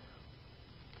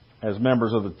as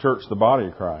members of the church, the body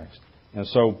of Christ. And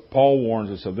so Paul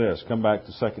warns us of this. Come back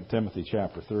to 2 Timothy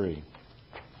chapter 3.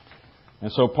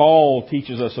 And so Paul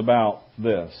teaches us about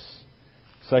this.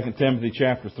 2 Timothy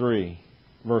chapter 3,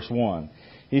 verse 1.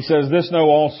 He says, This know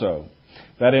also,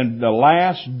 that in the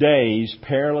last days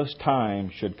perilous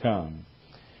times should come.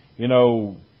 You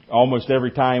know, almost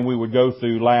every time we would go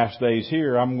through last days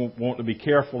here, I'm wanting to be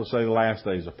careful to say the last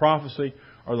days of prophecy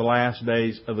or the last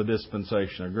days of the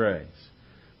dispensation of grace.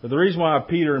 But the reason why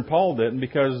Peter and Paul didn't,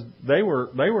 because they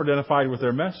were identified with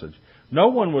their message. No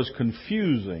one was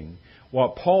confusing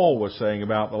what Paul was saying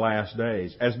about the last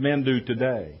days, as men do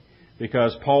today,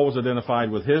 because Paul was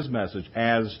identified with his message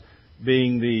as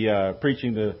being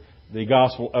preaching the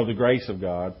gospel of the grace of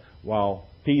God, while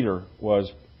Peter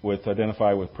was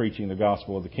identified with preaching the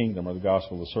gospel of the kingdom, or the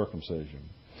gospel of the circumcision.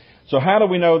 So how do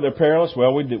we know they're perilous?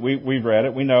 Well, we've read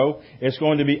it. We know it's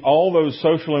going to be all those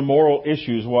social and moral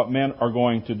issues, what men are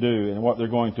going to do and what they're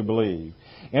going to believe.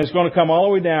 And it's going to come all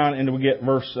the way down, and we get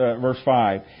verse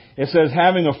 5. It says,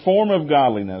 having a form of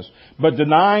godliness, but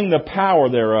denying the power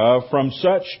thereof, from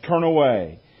such turn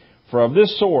away. For of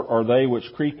this sort are they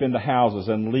which creep into houses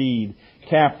and lead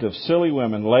captive silly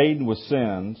women laden with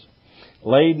sins,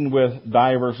 laden with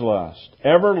divers lusts,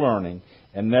 ever learning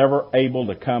and never able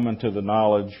to come into the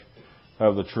knowledge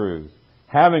of the truth.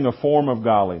 Having a form of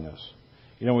godliness.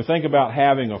 You know, when we think about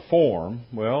having a form,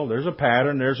 well, there's a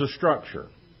pattern, there's a structure.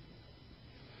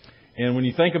 And when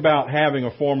you think about having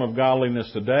a form of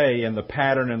godliness today and the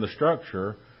pattern and the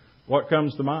structure, what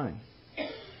comes to mind?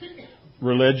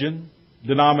 Religion,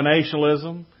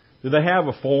 denominationalism. Do they have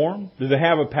a form? Do they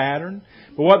have a pattern?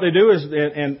 But what they do is,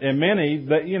 and many,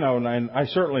 you know, and I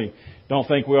certainly don't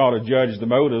think we ought to judge the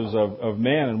motives of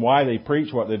men and why they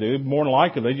preach what they do. More than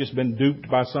likely, they've just been duped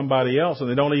by somebody else and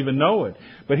they don't even know it.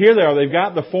 But here they are, they've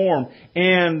got the form,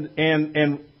 and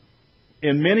in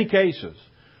many cases,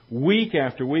 week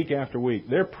after week after week,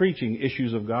 they're preaching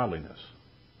issues of godliness.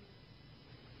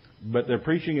 But they're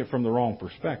preaching it from the wrong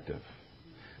perspective.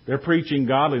 They're preaching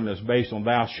godliness based on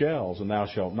thou shalls and thou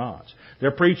shalt nots. They're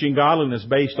preaching godliness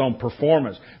based on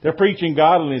performance. They're preaching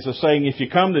godliness of saying if you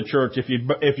come to church, if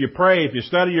you pray, if you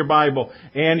study your Bible,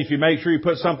 and if you make sure you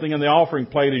put something in the offering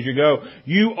plate as you go,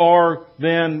 you are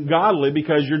then godly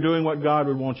because you're doing what God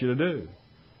would want you to do.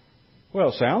 Well,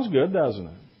 it sounds good, doesn't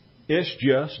it? It's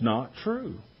just not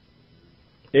true.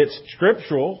 It's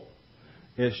scriptural.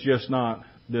 It's just not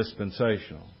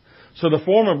dispensational. So the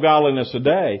form of godliness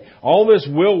today, all this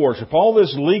will worship, all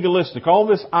this legalistic, all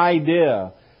this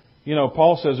idea, you know,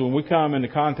 Paul says when we come into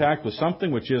contact with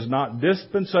something which is not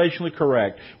dispensationally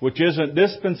correct, which isn't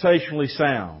dispensationally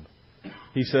sound,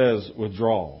 he says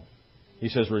withdraw. He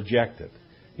says reject it.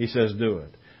 He says do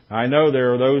it. I know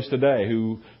there are those today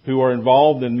who are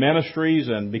involved in ministries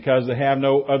and because they have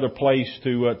no other place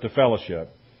to fellowship.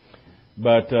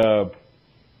 But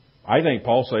I think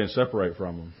Paul's saying separate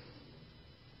from them.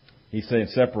 He's saying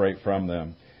separate from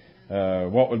them.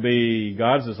 What would be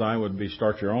God's design would be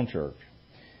start your own church,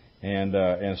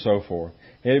 and so forth.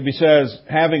 It says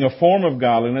having a form of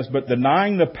godliness, but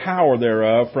denying the power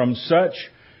thereof, from such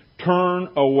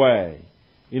turn away.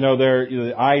 You know,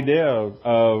 the idea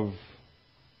of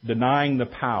denying the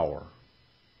power.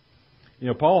 You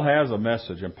know, Paul has a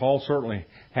message, and Paul certainly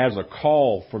has a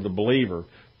call for the believer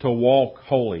to walk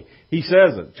holy. He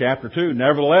says it, chapter 2,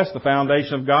 "Nevertheless, the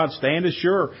foundation of God standeth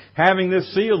sure, having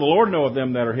this seal, the Lord knoweth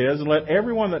them that are His, and let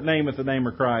everyone that nameth the name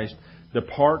of Christ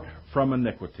depart from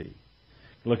iniquity."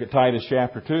 Look at Titus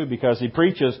chapter 2, because he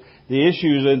preaches the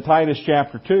issues in Titus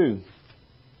chapter 2.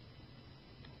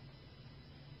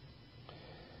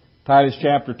 Titus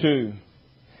chapter 2.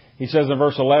 He says in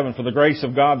verse 11, "For the grace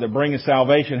of God that bringeth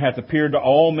salvation hath appeared to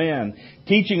all men,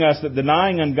 teaching us that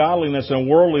denying ungodliness and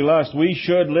worldly lust, we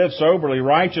should live soberly,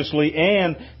 righteously,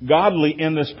 and godly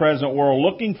in this present world,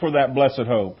 looking for that blessed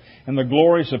hope and the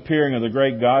glorious appearing of the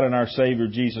great God and our Savior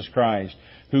Jesus Christ,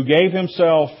 who gave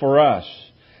Himself for us,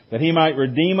 that He might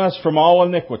redeem us from all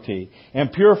iniquity,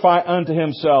 and purify unto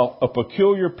Himself a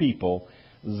peculiar people,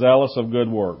 zealous of good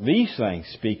work. These things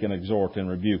speak and exhort and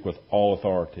rebuke with all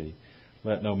authority.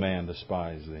 Let no man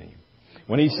despise thee."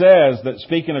 When he says that,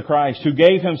 speaking of Christ, who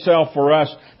gave Himself for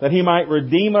us, that He might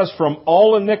redeem us from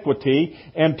all iniquity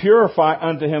and purify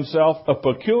unto Himself a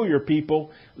peculiar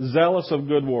people, zealous of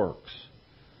good works.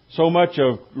 So much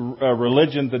of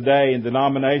religion today and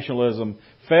denominationalism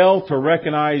fail to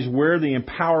recognize where the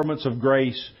empowerments of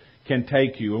grace can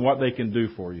take you and what they can do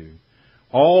for you.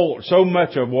 So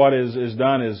much of what is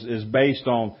done is based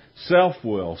on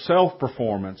self-will,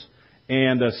 self-performance,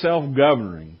 and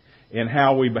self-governing in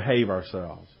how we behave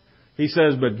ourselves. He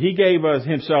says, but He gave us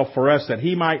Himself for us that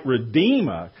He might redeem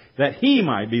us, that He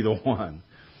might be the one.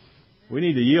 We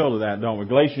need to yield to that, don't we?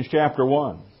 Galatians chapter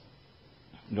 1.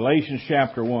 Galatians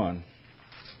chapter 1.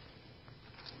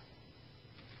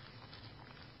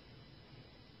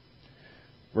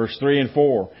 Verse 3 and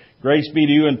 4. "Grace be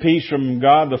to you and peace from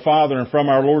God the Father and from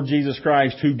our Lord Jesus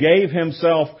Christ, who gave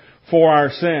Himself for our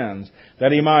sins,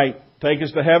 that He might take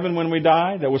us to heaven when we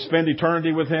die, that we'll spend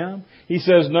eternity with Him." He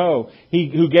says, no. He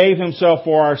who gave Himself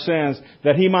for our sins,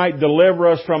 that He might deliver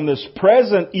us from this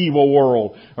present evil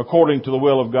world, according to the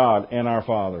will of God and our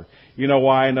Father. You know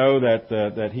why I know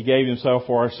that He gave Himself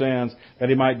for our sins, that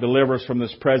He might deliver us from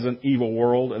this present evil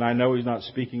world, and I know He's not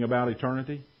speaking about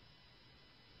eternity?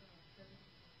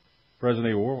 Present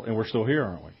evil world, and we're still here,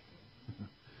 aren't we?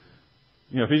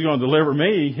 You know, if He's going to deliver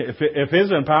me, if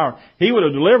He's in power, He would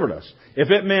have delivered us. If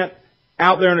it meant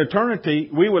out there in eternity,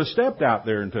 we would have stepped out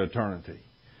there into eternity.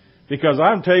 Because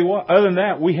I'll tell you what, other than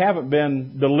that, we haven't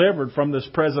been delivered from this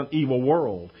present evil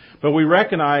world. But we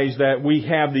recognize that we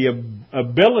have the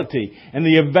ability and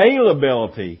the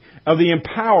availability of the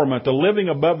empowerment of living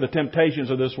above the temptations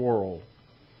of this world.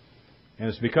 And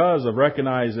it's because of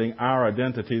recognizing our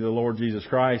identity to the Lord Jesus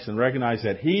Christ and recognize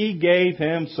that He gave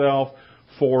Himself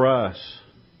for us,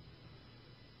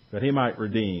 that He might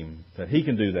redeem, that He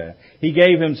can do that. He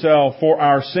gave Himself for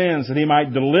our sins, that He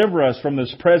might deliver us from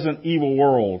this present evil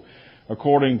world,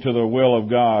 according to the will of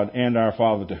God and our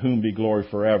Father, to whom be glory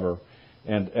forever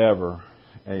and ever.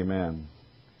 Amen.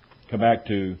 Come back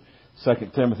to 2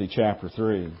 Timothy chapter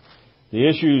 3. The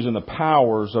issues and the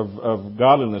powers of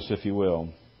godliness, if you will,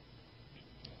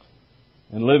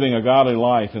 and living a godly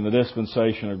life in the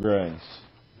dispensation of grace.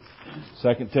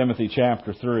 2 Timothy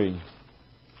chapter 3.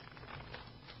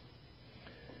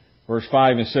 Verse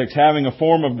 5 and 6, "Having a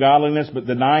form of godliness, but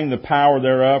denying the power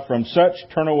thereof, from such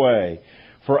turn away.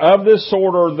 For of this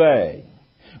sort are they,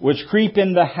 which creep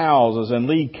into houses and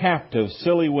lead captive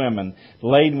silly women,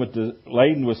 laden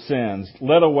with sins,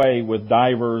 led away with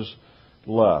divers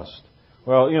lusts."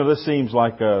 Well, you know, this seems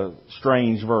like a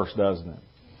strange verse, doesn't it?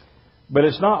 But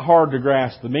it's not hard to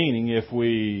grasp the meaning if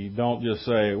we don't just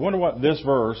say, I wonder what this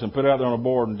verse, and put it out there on a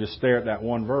board and just stare at that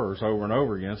one verse over and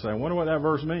over again and say, I wonder what that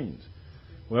verse means.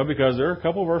 Well, because there are a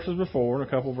couple of verses before and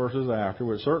a couple of verses after,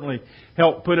 which certainly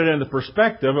help put it in the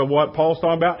perspective of what Paul's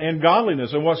talking about in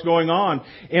godliness and what's going on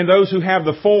in those who have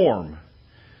the form.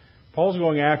 Paul's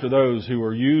going after those who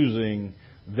are using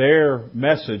their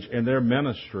message and their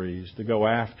ministries to go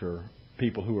after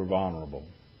people who are vulnerable.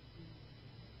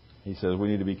 He says we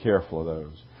need to be careful of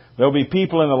those. There will be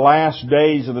people in the last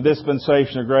days of the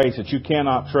dispensation of grace that you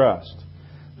cannot trust.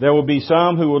 There will be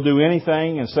some who will do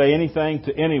anything and say anything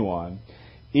to anyone,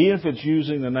 even if it's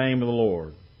using the name of the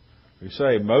Lord. We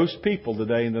say most people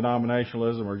today in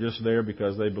denominationalism are just there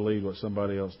because they believe what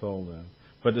somebody else told them.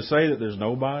 But to say that there's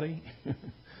nobody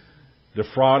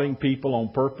defrauding people on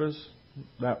purpose,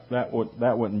 that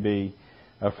wouldn't be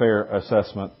a fair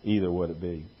assessment either, would it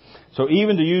be? So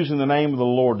even to using the name of the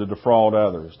Lord to defraud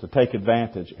others, to take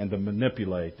advantage and to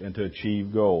manipulate and to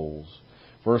achieve goals.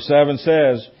 Verse 7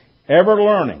 says, ever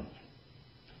learning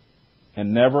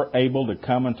and never able to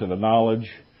come into the knowledge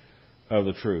of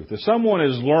the truth. If someone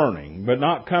is learning but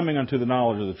not coming unto the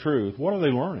knowledge of the truth, what are they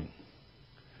learning?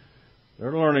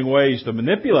 They're learning ways to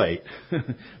manipulate.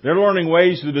 They're learning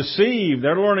ways to deceive.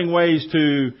 They're learning ways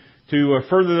to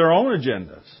further their own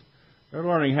agendas. They're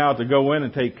learning how to go in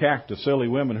and take captive silly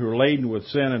women who are laden with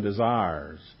sin and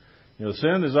desires. You know,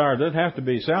 sin and desire doesn't have to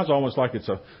be, sounds almost like it's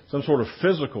some sort of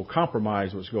physical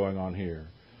compromise what's going on here.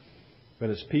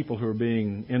 But it's people who are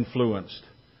being influenced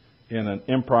in an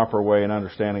improper way in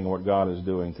understanding what God is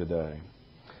doing today.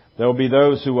 There will be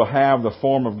those who will have the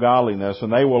form of godliness,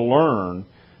 and they will learn,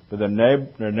 but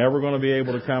they're never going to be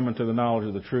able to come into the knowledge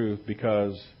of the truth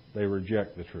because they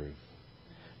reject the truth.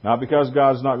 Not because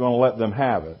God's not going to let them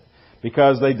have it,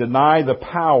 because they deny the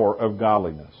power of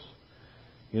godliness.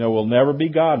 You know, we'll never be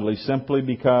godly simply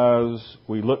because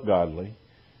we look godly,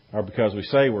 or because we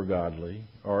say we're godly,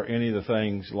 or any of the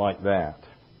things like that.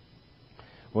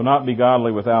 We'll not be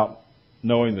godly without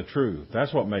knowing the truth.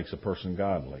 That's what makes a person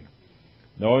godly.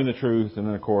 Knowing the truth, and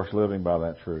then, of course, living by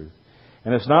that truth.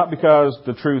 And it's not because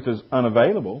the truth is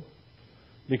unavailable,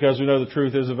 because we know the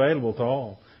truth is available to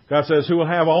all. God says, who will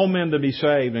have all men to be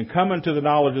saved and come into the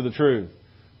knowledge of the truth.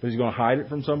 But He's going to hide it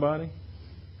from somebody?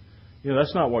 You know,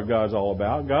 that's not what God's all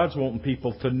about. God's wanting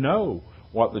people to know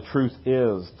what the truth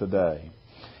is today.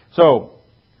 So,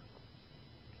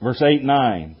 verse 8 and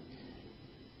 9.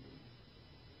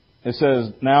 It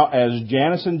says, now as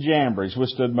Jannes and Jambres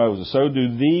withstood Moses, so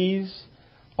do these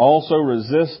also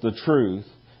resist the truth.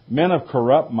 Men of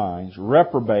corrupt minds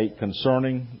reprobate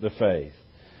concerning the faith.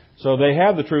 So they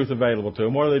have the truth available to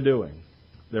them. What are they doing?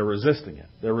 They're resisting it.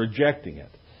 They're rejecting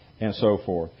it. And so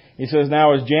forth. He says,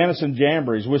 now as Jannes and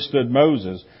Jambres withstood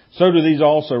Moses, so do these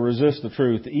also resist the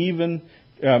truth. Even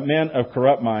men of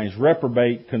corrupt minds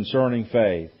reprobate concerning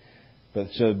faith. But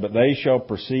it says, but they shall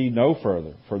proceed no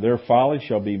further, for their folly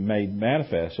shall be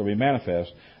manifest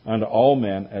unto all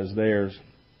men, as theirs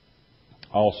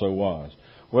also was.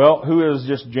 Well, who is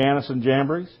just Jannes and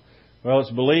Jambres? Well,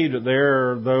 it's believed that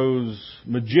they're those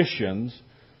magicians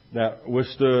that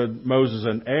withstood Moses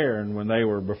and Aaron when they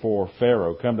were before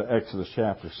Pharaoh. Come to Exodus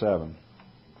chapter 7.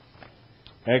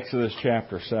 Exodus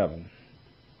chapter 7.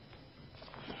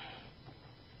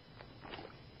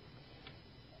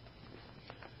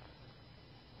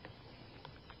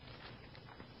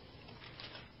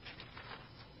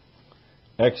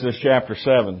 Exodus chapter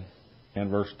 7 and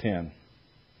verse 10.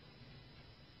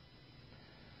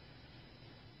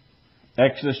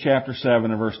 Exodus chapter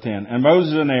 7 and verse 10. And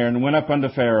Moses and Aaron went up unto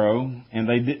Pharaoh, and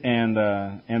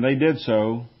they did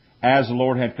so as the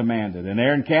Lord had commanded. And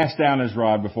Aaron cast down his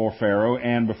rod before Pharaoh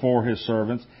and before his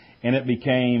servants, and it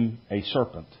became a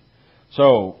serpent.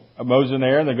 So Moses and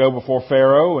Aaron, they go before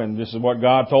Pharaoh, and this is what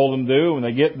God told them to do. When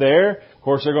they get there, of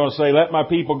course, they're going to say, let my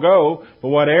people go. But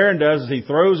what Aaron does is he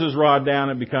throws his rod down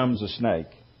and it becomes a snake,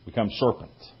 becomes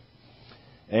serpent.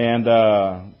 And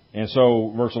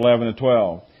so verse 11 and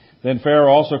 12. Then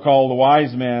Pharaoh also called the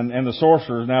wise men and the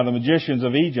sorcerers, now the magicians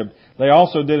of Egypt. They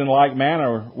also did in like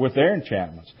manner with their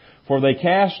enchantments. For they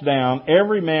cast down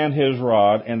every man his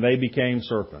rod, and they became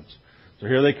serpents. So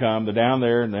here they come. They're down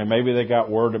there, and maybe they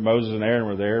got word that Moses and Aaron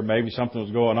were there. Maybe something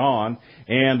was going on.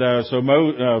 And so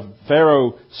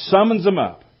Pharaoh summons them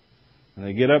up. And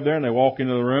they get up there, and they walk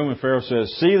into the room, and Pharaoh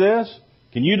says, see this?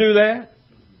 Can you do that?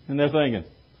 And they're thinking,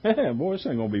 hey, boy, this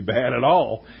ain't going to be bad at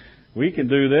all. We can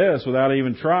do this without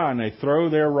even trying. They throw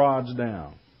their rods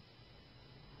down.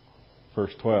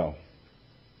 Verse 12.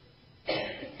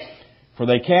 For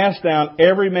they cast down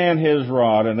every man his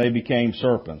rod, and they became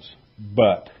serpents.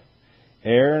 But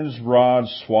Aaron's rod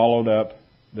swallowed up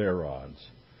their rods.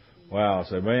 Wow, I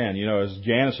said, man, you know, as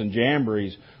Jannes and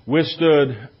Jambres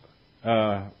withstood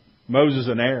Moses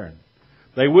and Aaron.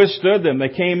 They withstood them. They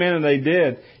came in and they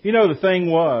did. You know, the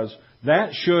thing was,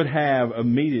 that should have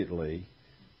immediately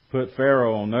put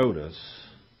Pharaoh on notice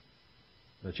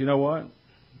that, you know what?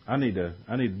 I need to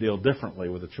deal differently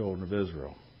with the children of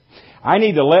Israel. I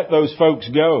need to let those folks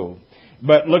go.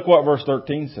 But look what verse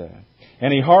 13 said.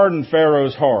 And he hardened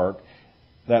Pharaoh's heart,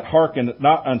 that hearkened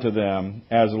not unto them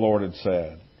as the Lord had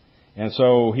said. And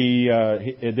so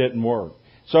it didn't work.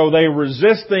 So they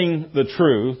resisting the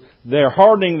truth. They're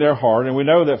hardening their heart. And we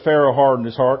know that Pharaoh hardened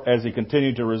his heart as he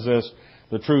continued to resist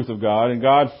the truth of God. And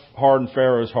God hardened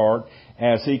Pharaoh's heart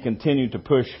as he continued to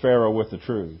push Pharaoh with the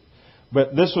truth.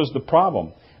 But this was the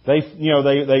problem.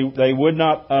 They would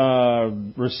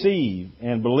not receive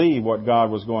and believe what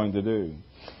God was going to do.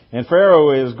 And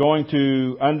Pharaoh is going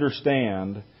to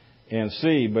understand and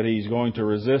see, but he's going to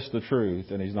resist the truth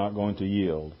and he's not going to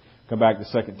yield. Come back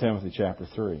to 2 Timothy chapter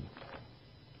 3.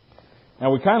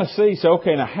 Now we kind of see, so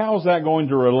okay, now how's that going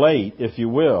to relate, if you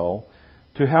will,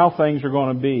 to how things are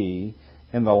going to be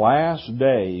in the last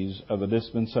days of the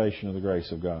dispensation of the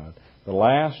grace of God? The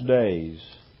last days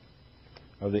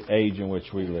of the age in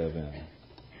which we live in.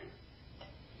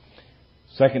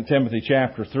 2 Timothy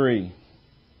chapter 3,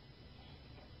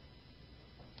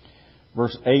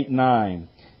 verse 8 and 9.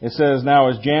 It says, "Now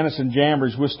as Jannes and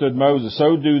Jambres withstood Moses,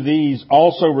 so do these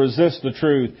also resist the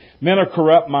truth. Men of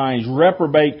corrupt minds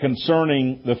reprobate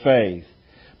concerning the faith.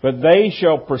 But they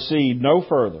shall proceed no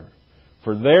further,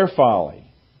 for their folly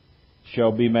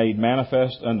shall be made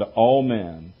manifest unto all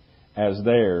men, as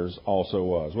theirs also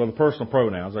was." Well, the personal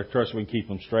pronouns, I trust we can keep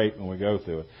them straight when we go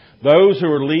through it. Those who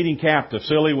are leading captive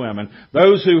silly women,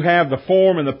 those who have the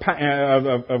form and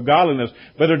of godliness,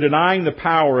 but are denying the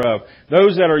power of,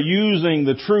 those that are using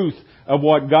the truth of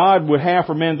what God would have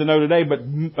for men to know today,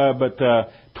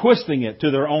 but twisting it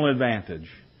to their own advantage.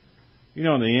 You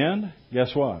know, in the end,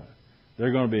 guess what?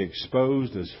 They're going to be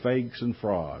exposed as fakes and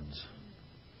frauds.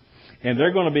 And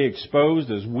they're going to be exposed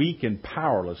as weak and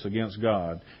powerless against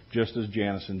God, just as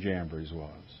Jannes and Jambres was.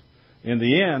 In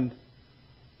the end,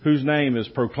 whose name is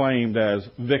proclaimed as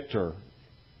victor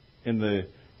in the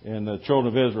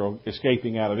children of Israel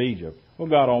escaping out of Egypt? Well,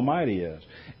 God Almighty is.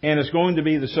 And it's going to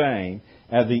be the same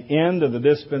at the end of the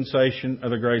dispensation of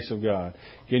the grace of God.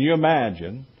 Can you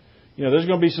imagine? You know, there's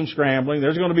going to be some scrambling.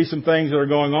 There's going to be some things that are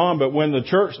going on. But when the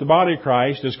church, the body of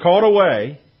Christ, is caught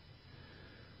away,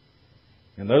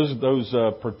 and those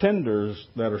pretenders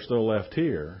that are still left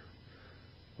here,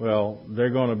 well, they're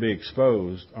going to be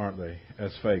exposed, aren't they,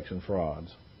 as fakes and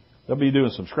frauds. They'll be doing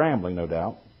some scrambling, no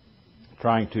doubt,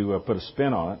 trying to put a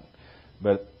spin on it,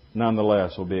 but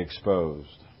nonetheless will be exposed.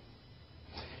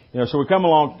 You know, so we come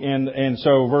along, and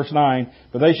so verse 9,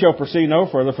 "But they shall proceed no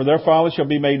further, for their folly shall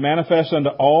be made manifest unto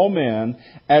all men,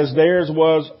 as theirs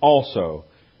was also."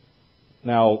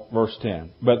 Now, verse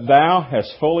 10. "But thou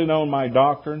hast fully known my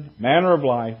doctrine, manner of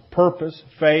life, purpose,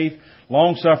 faith,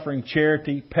 long-suffering,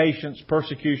 charity, patience,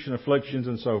 persecution, afflictions,"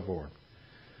 and so forth.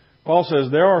 Paul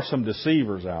says there are some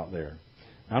deceivers out there.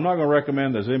 I'm not going to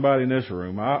recommend there's anybody in this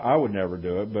room. I would never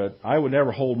do it, but I would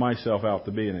never hold myself out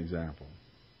to be an example.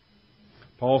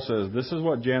 Paul says this is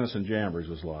what Jannes and Jambres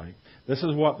was like. This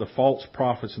is what the false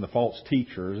prophets and the false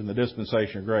teachers in the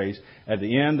dispensation of grace, at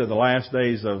the end of the last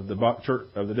days of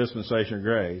the dispensation of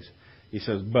grace, he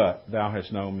says, "But thou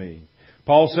hast known me."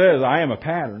 Paul says, I am a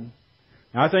pattern.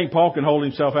 Now, I think Paul can hold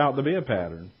himself out to be a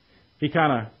pattern. He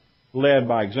kind of led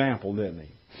by example, didn't he?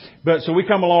 But so we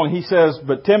come along, he says,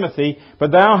 "But Timothy,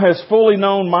 but thou hast fully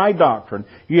known my doctrine.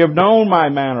 You have known my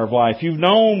manner of life. You've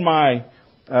known my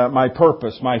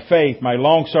purpose, my faith, my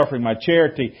long-suffering, my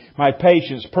charity, my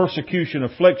patience, persecution,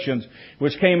 afflictions,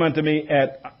 which came unto me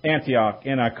at Antioch,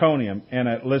 and Iconium, and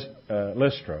at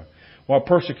Lystra. What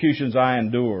persecutions I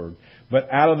endured. But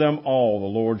out of them all the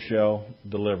Lord shall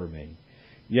deliver me.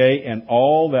 Yea, and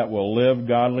all that will live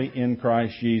godly in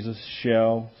Christ Jesus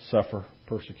shall suffer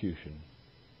persecution."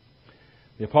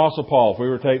 The Apostle Paul, if we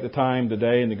were to take the time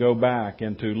today and to go back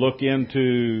and to look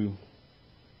into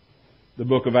the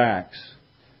book of Acts,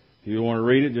 if you want to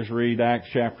read it, just read Acts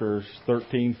chapters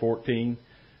 13, 14,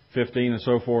 15, and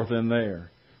so forth in there.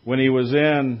 When he was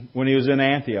in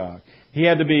Antioch, he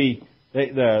had to be.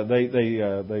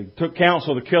 They took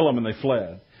counsel to kill him, and they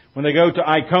fled. When they go to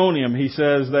Iconium, he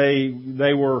says they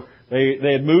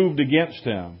had moved against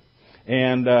him,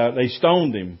 and they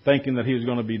stoned him, thinking that he was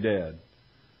going to be dead.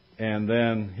 And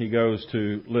then he goes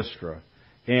to Lystra,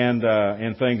 and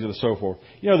things and so forth.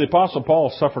 You know, the Apostle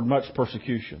Paul suffered much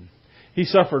persecution. He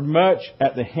suffered much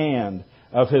at the hand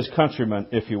of his countrymen,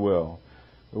 if you will.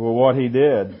 Well, what he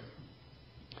did,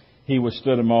 he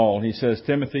withstood them all. He says,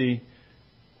 "Timothy,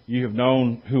 you have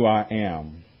known who I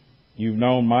am. You've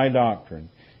known my doctrine.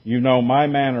 You know my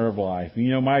manner of life. You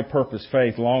know my purpose,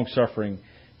 faith, long-suffering,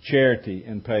 charity,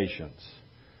 and patience."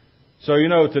 So, you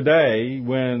know, today,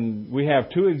 when we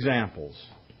have two examples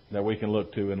that we can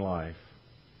look to in life,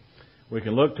 we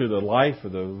can look to the life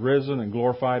of the risen and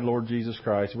glorified Lord Jesus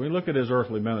Christ. We look at His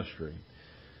earthly ministry.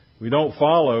 We don't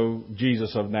follow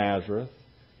Jesus of Nazareth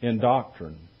in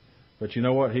doctrine. But you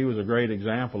know what? He was a great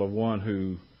example of one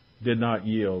who did not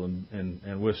yield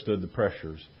and withstood the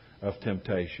pressures of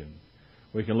temptation.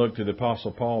 We can look to the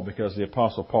Apostle Paul because the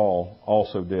Apostle Paul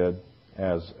also did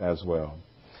as well.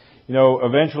 You know,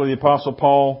 eventually the Apostle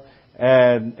Paul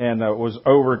was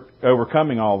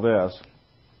overcoming all this.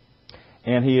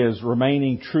 And he is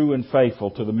remaining true and faithful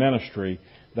to the ministry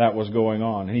that was going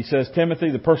on. And he says,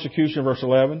 "Timothy, the persecution," verse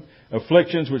 11,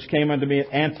 "afflictions which came unto me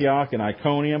at Antioch and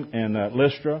Iconium and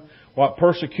Lystra, what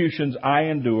persecutions I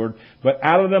endured, but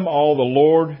out of them all the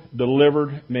Lord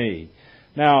delivered me."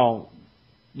 Now,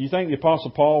 you think the Apostle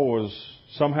Paul was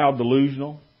somehow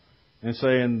delusional in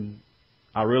saying,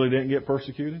 "I really didn't get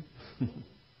persecuted"?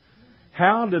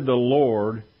 How did the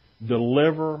Lord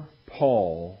deliver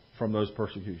Paul from those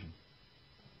persecutions.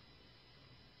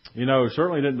 You know, it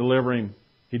certainly didn't deliver him.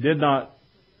 He did not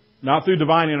through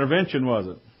divine intervention, was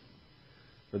it?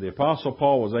 But the Apostle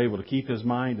Paul was able to keep his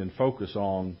mind and focus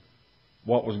on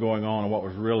what was going on and what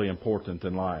was really important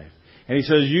in life. And he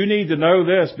says, you need to know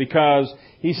this because,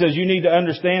 he says, you need to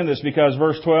understand this because,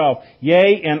 verse 12,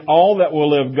 yea, and all that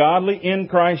will live godly in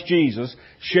Christ Jesus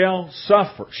shall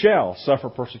suffer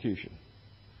persecution.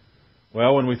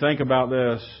 Well, when we think about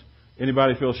this,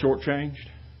 anybody feel shortchanged?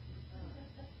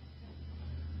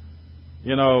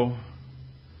 You know,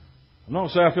 I'm not going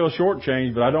to say I feel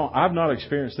shortchanged, but I've not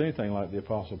experienced anything like the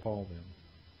Apostle Paul did.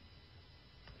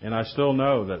 And I still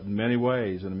know that in many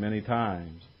ways and many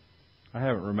times, I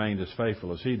haven't remained as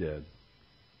faithful as he did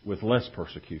with less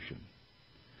persecution.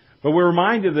 But we're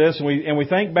reminded of this and we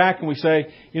think back and we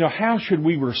say, you know, how should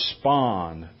we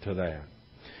respond to that?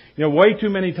 You know, way too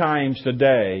many times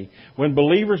today, when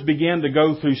believers begin to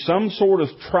go through some sort of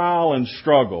trial and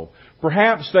struggle,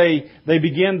 perhaps they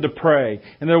begin to pray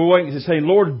and they're waiting to say,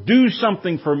 Lord, do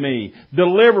something for me,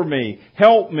 deliver me,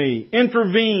 help me,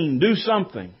 intervene, do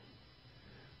something.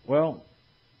 Well,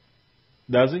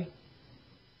 does he?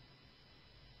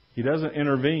 He doesn't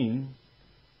intervene,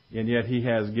 and yet He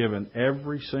has given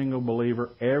every single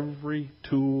believer every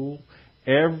tool,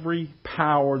 every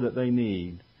power that they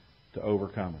need to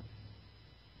overcome it.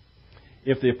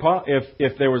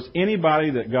 If there was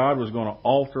anybody that God was going to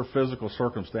alter physical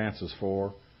circumstances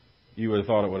for, you would have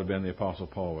thought it would have been the Apostle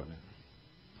Paul, wouldn't it?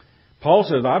 Paul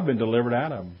says, I've been delivered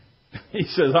out of them. He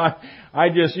says, I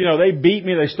just, you know, they beat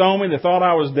me, they stoned me, they thought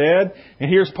I was dead. And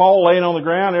here's Paul laying on the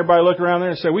ground. Everybody look around there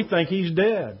and say, we think he's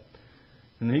dead.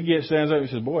 And he stands up and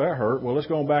says, boy, that hurt. Well, let's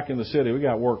go back in the city. We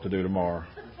got work to do tomorrow.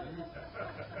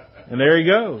 And there he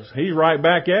goes. He's right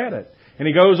back at it. And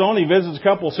he goes on, he visits a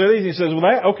couple of cities. He says,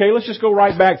 okay, let's just go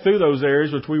right back through those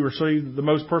areas which we received the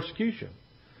most persecution.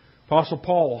 Apostle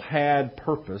Paul had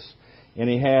purpose and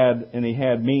he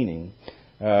had meaning.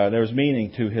 There was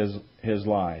meaning to his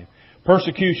life.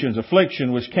 Persecutions,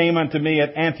 affliction, which came unto me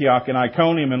at Antioch and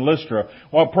Iconium and Lystra,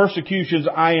 what persecutions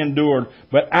I endured,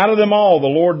 but out of them all the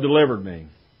Lord delivered me.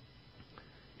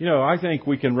 You know, I think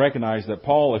we can recognize that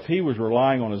Paul, if he was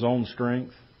relying on his own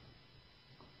strength,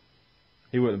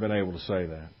 he wouldn't have been able to say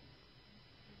that.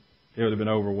 It would have been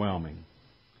overwhelming.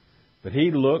 But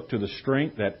he looked to the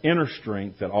strength, that inner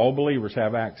strength that all believers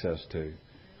have access to,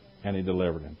 and he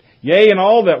delivered him. Yea, and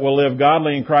all that will live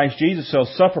godly in Christ Jesus shall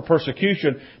suffer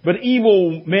persecution, but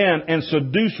evil men and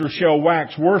seducers shall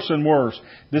wax worse and worse,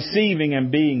 deceiving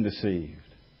and being deceived.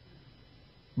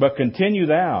 But continue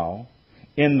thou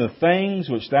in the things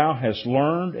which thou hast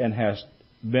learned and hast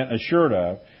been assured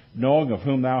of, knowing of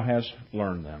whom thou hast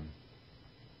learned them.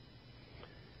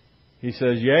 He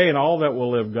says, yea, and all that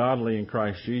will live godly in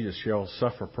Christ Jesus shall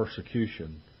suffer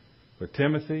persecution. But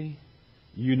Timothy,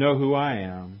 you know who I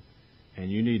am, and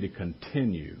you need to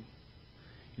continue.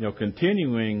 You know,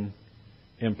 continuing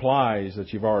implies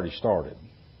that you've already started.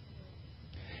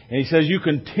 And he says, you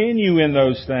continue in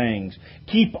those things.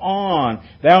 Keep on.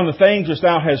 Thou in the things which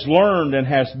thou hast learned and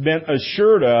hast been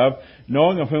assured of,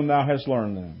 knowing of whom thou hast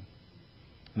learned them.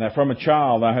 And that from a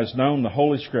child thou hast known the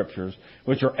Holy Scriptures,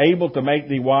 which are able to make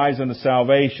thee wise unto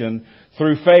salvation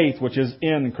through faith which is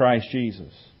in Christ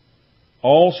Jesus.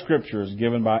 All Scripture is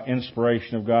given by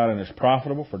inspiration of God and is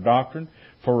profitable for doctrine,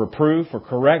 for reproof, for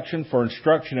correction, for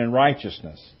instruction in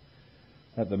righteousness,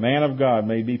 that the man of God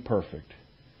may be perfect,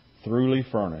 thoroughly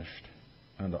furnished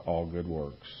unto all good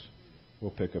works. We'll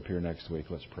pick up here next week.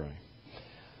 Let's pray.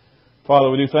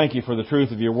 Father, we do thank You for the truth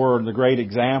of Your Word and the great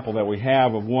example that we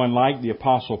have of one like the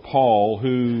Apostle Paul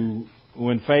who,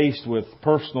 when faced with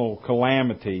personal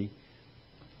calamity,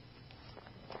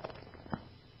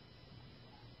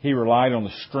 he relied on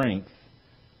the strength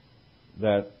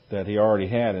that he already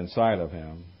had inside of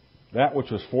him. That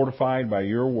which was fortified by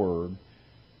Your Word,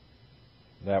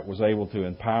 that was able to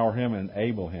empower him and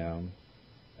enable him,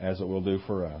 as it will do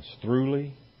for us,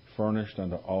 thoroughly furnished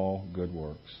unto all good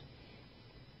works.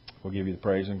 We'll give You the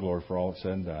praise and glory for all that's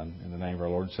said and done. In the name of our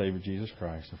Lord and Savior Jesus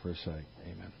Christ, and for His sake.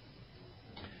 Amen.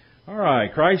 All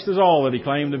right, Christ is all that He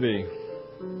claimed to be.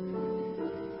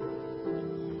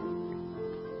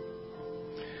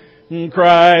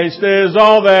 Christ is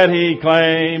all that He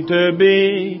claimed to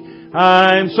be.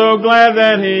 I'm so glad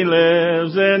that He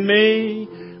lives in me.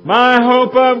 My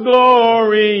hope of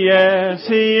glory, yes,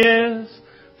 He is.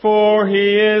 For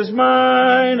He is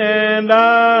mine and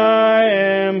I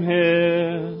am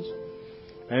His.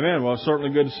 Amen. Well, it's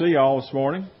certainly good to see you all this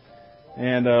morning.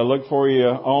 And look for you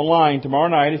online tomorrow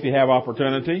night if you have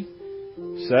opportunity.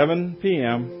 7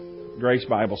 p.m. Grace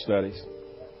Bible Studies.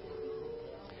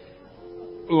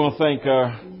 We want to thank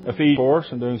Ephesians for us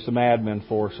and doing some admin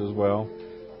for us as well.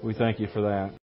 We thank you for that.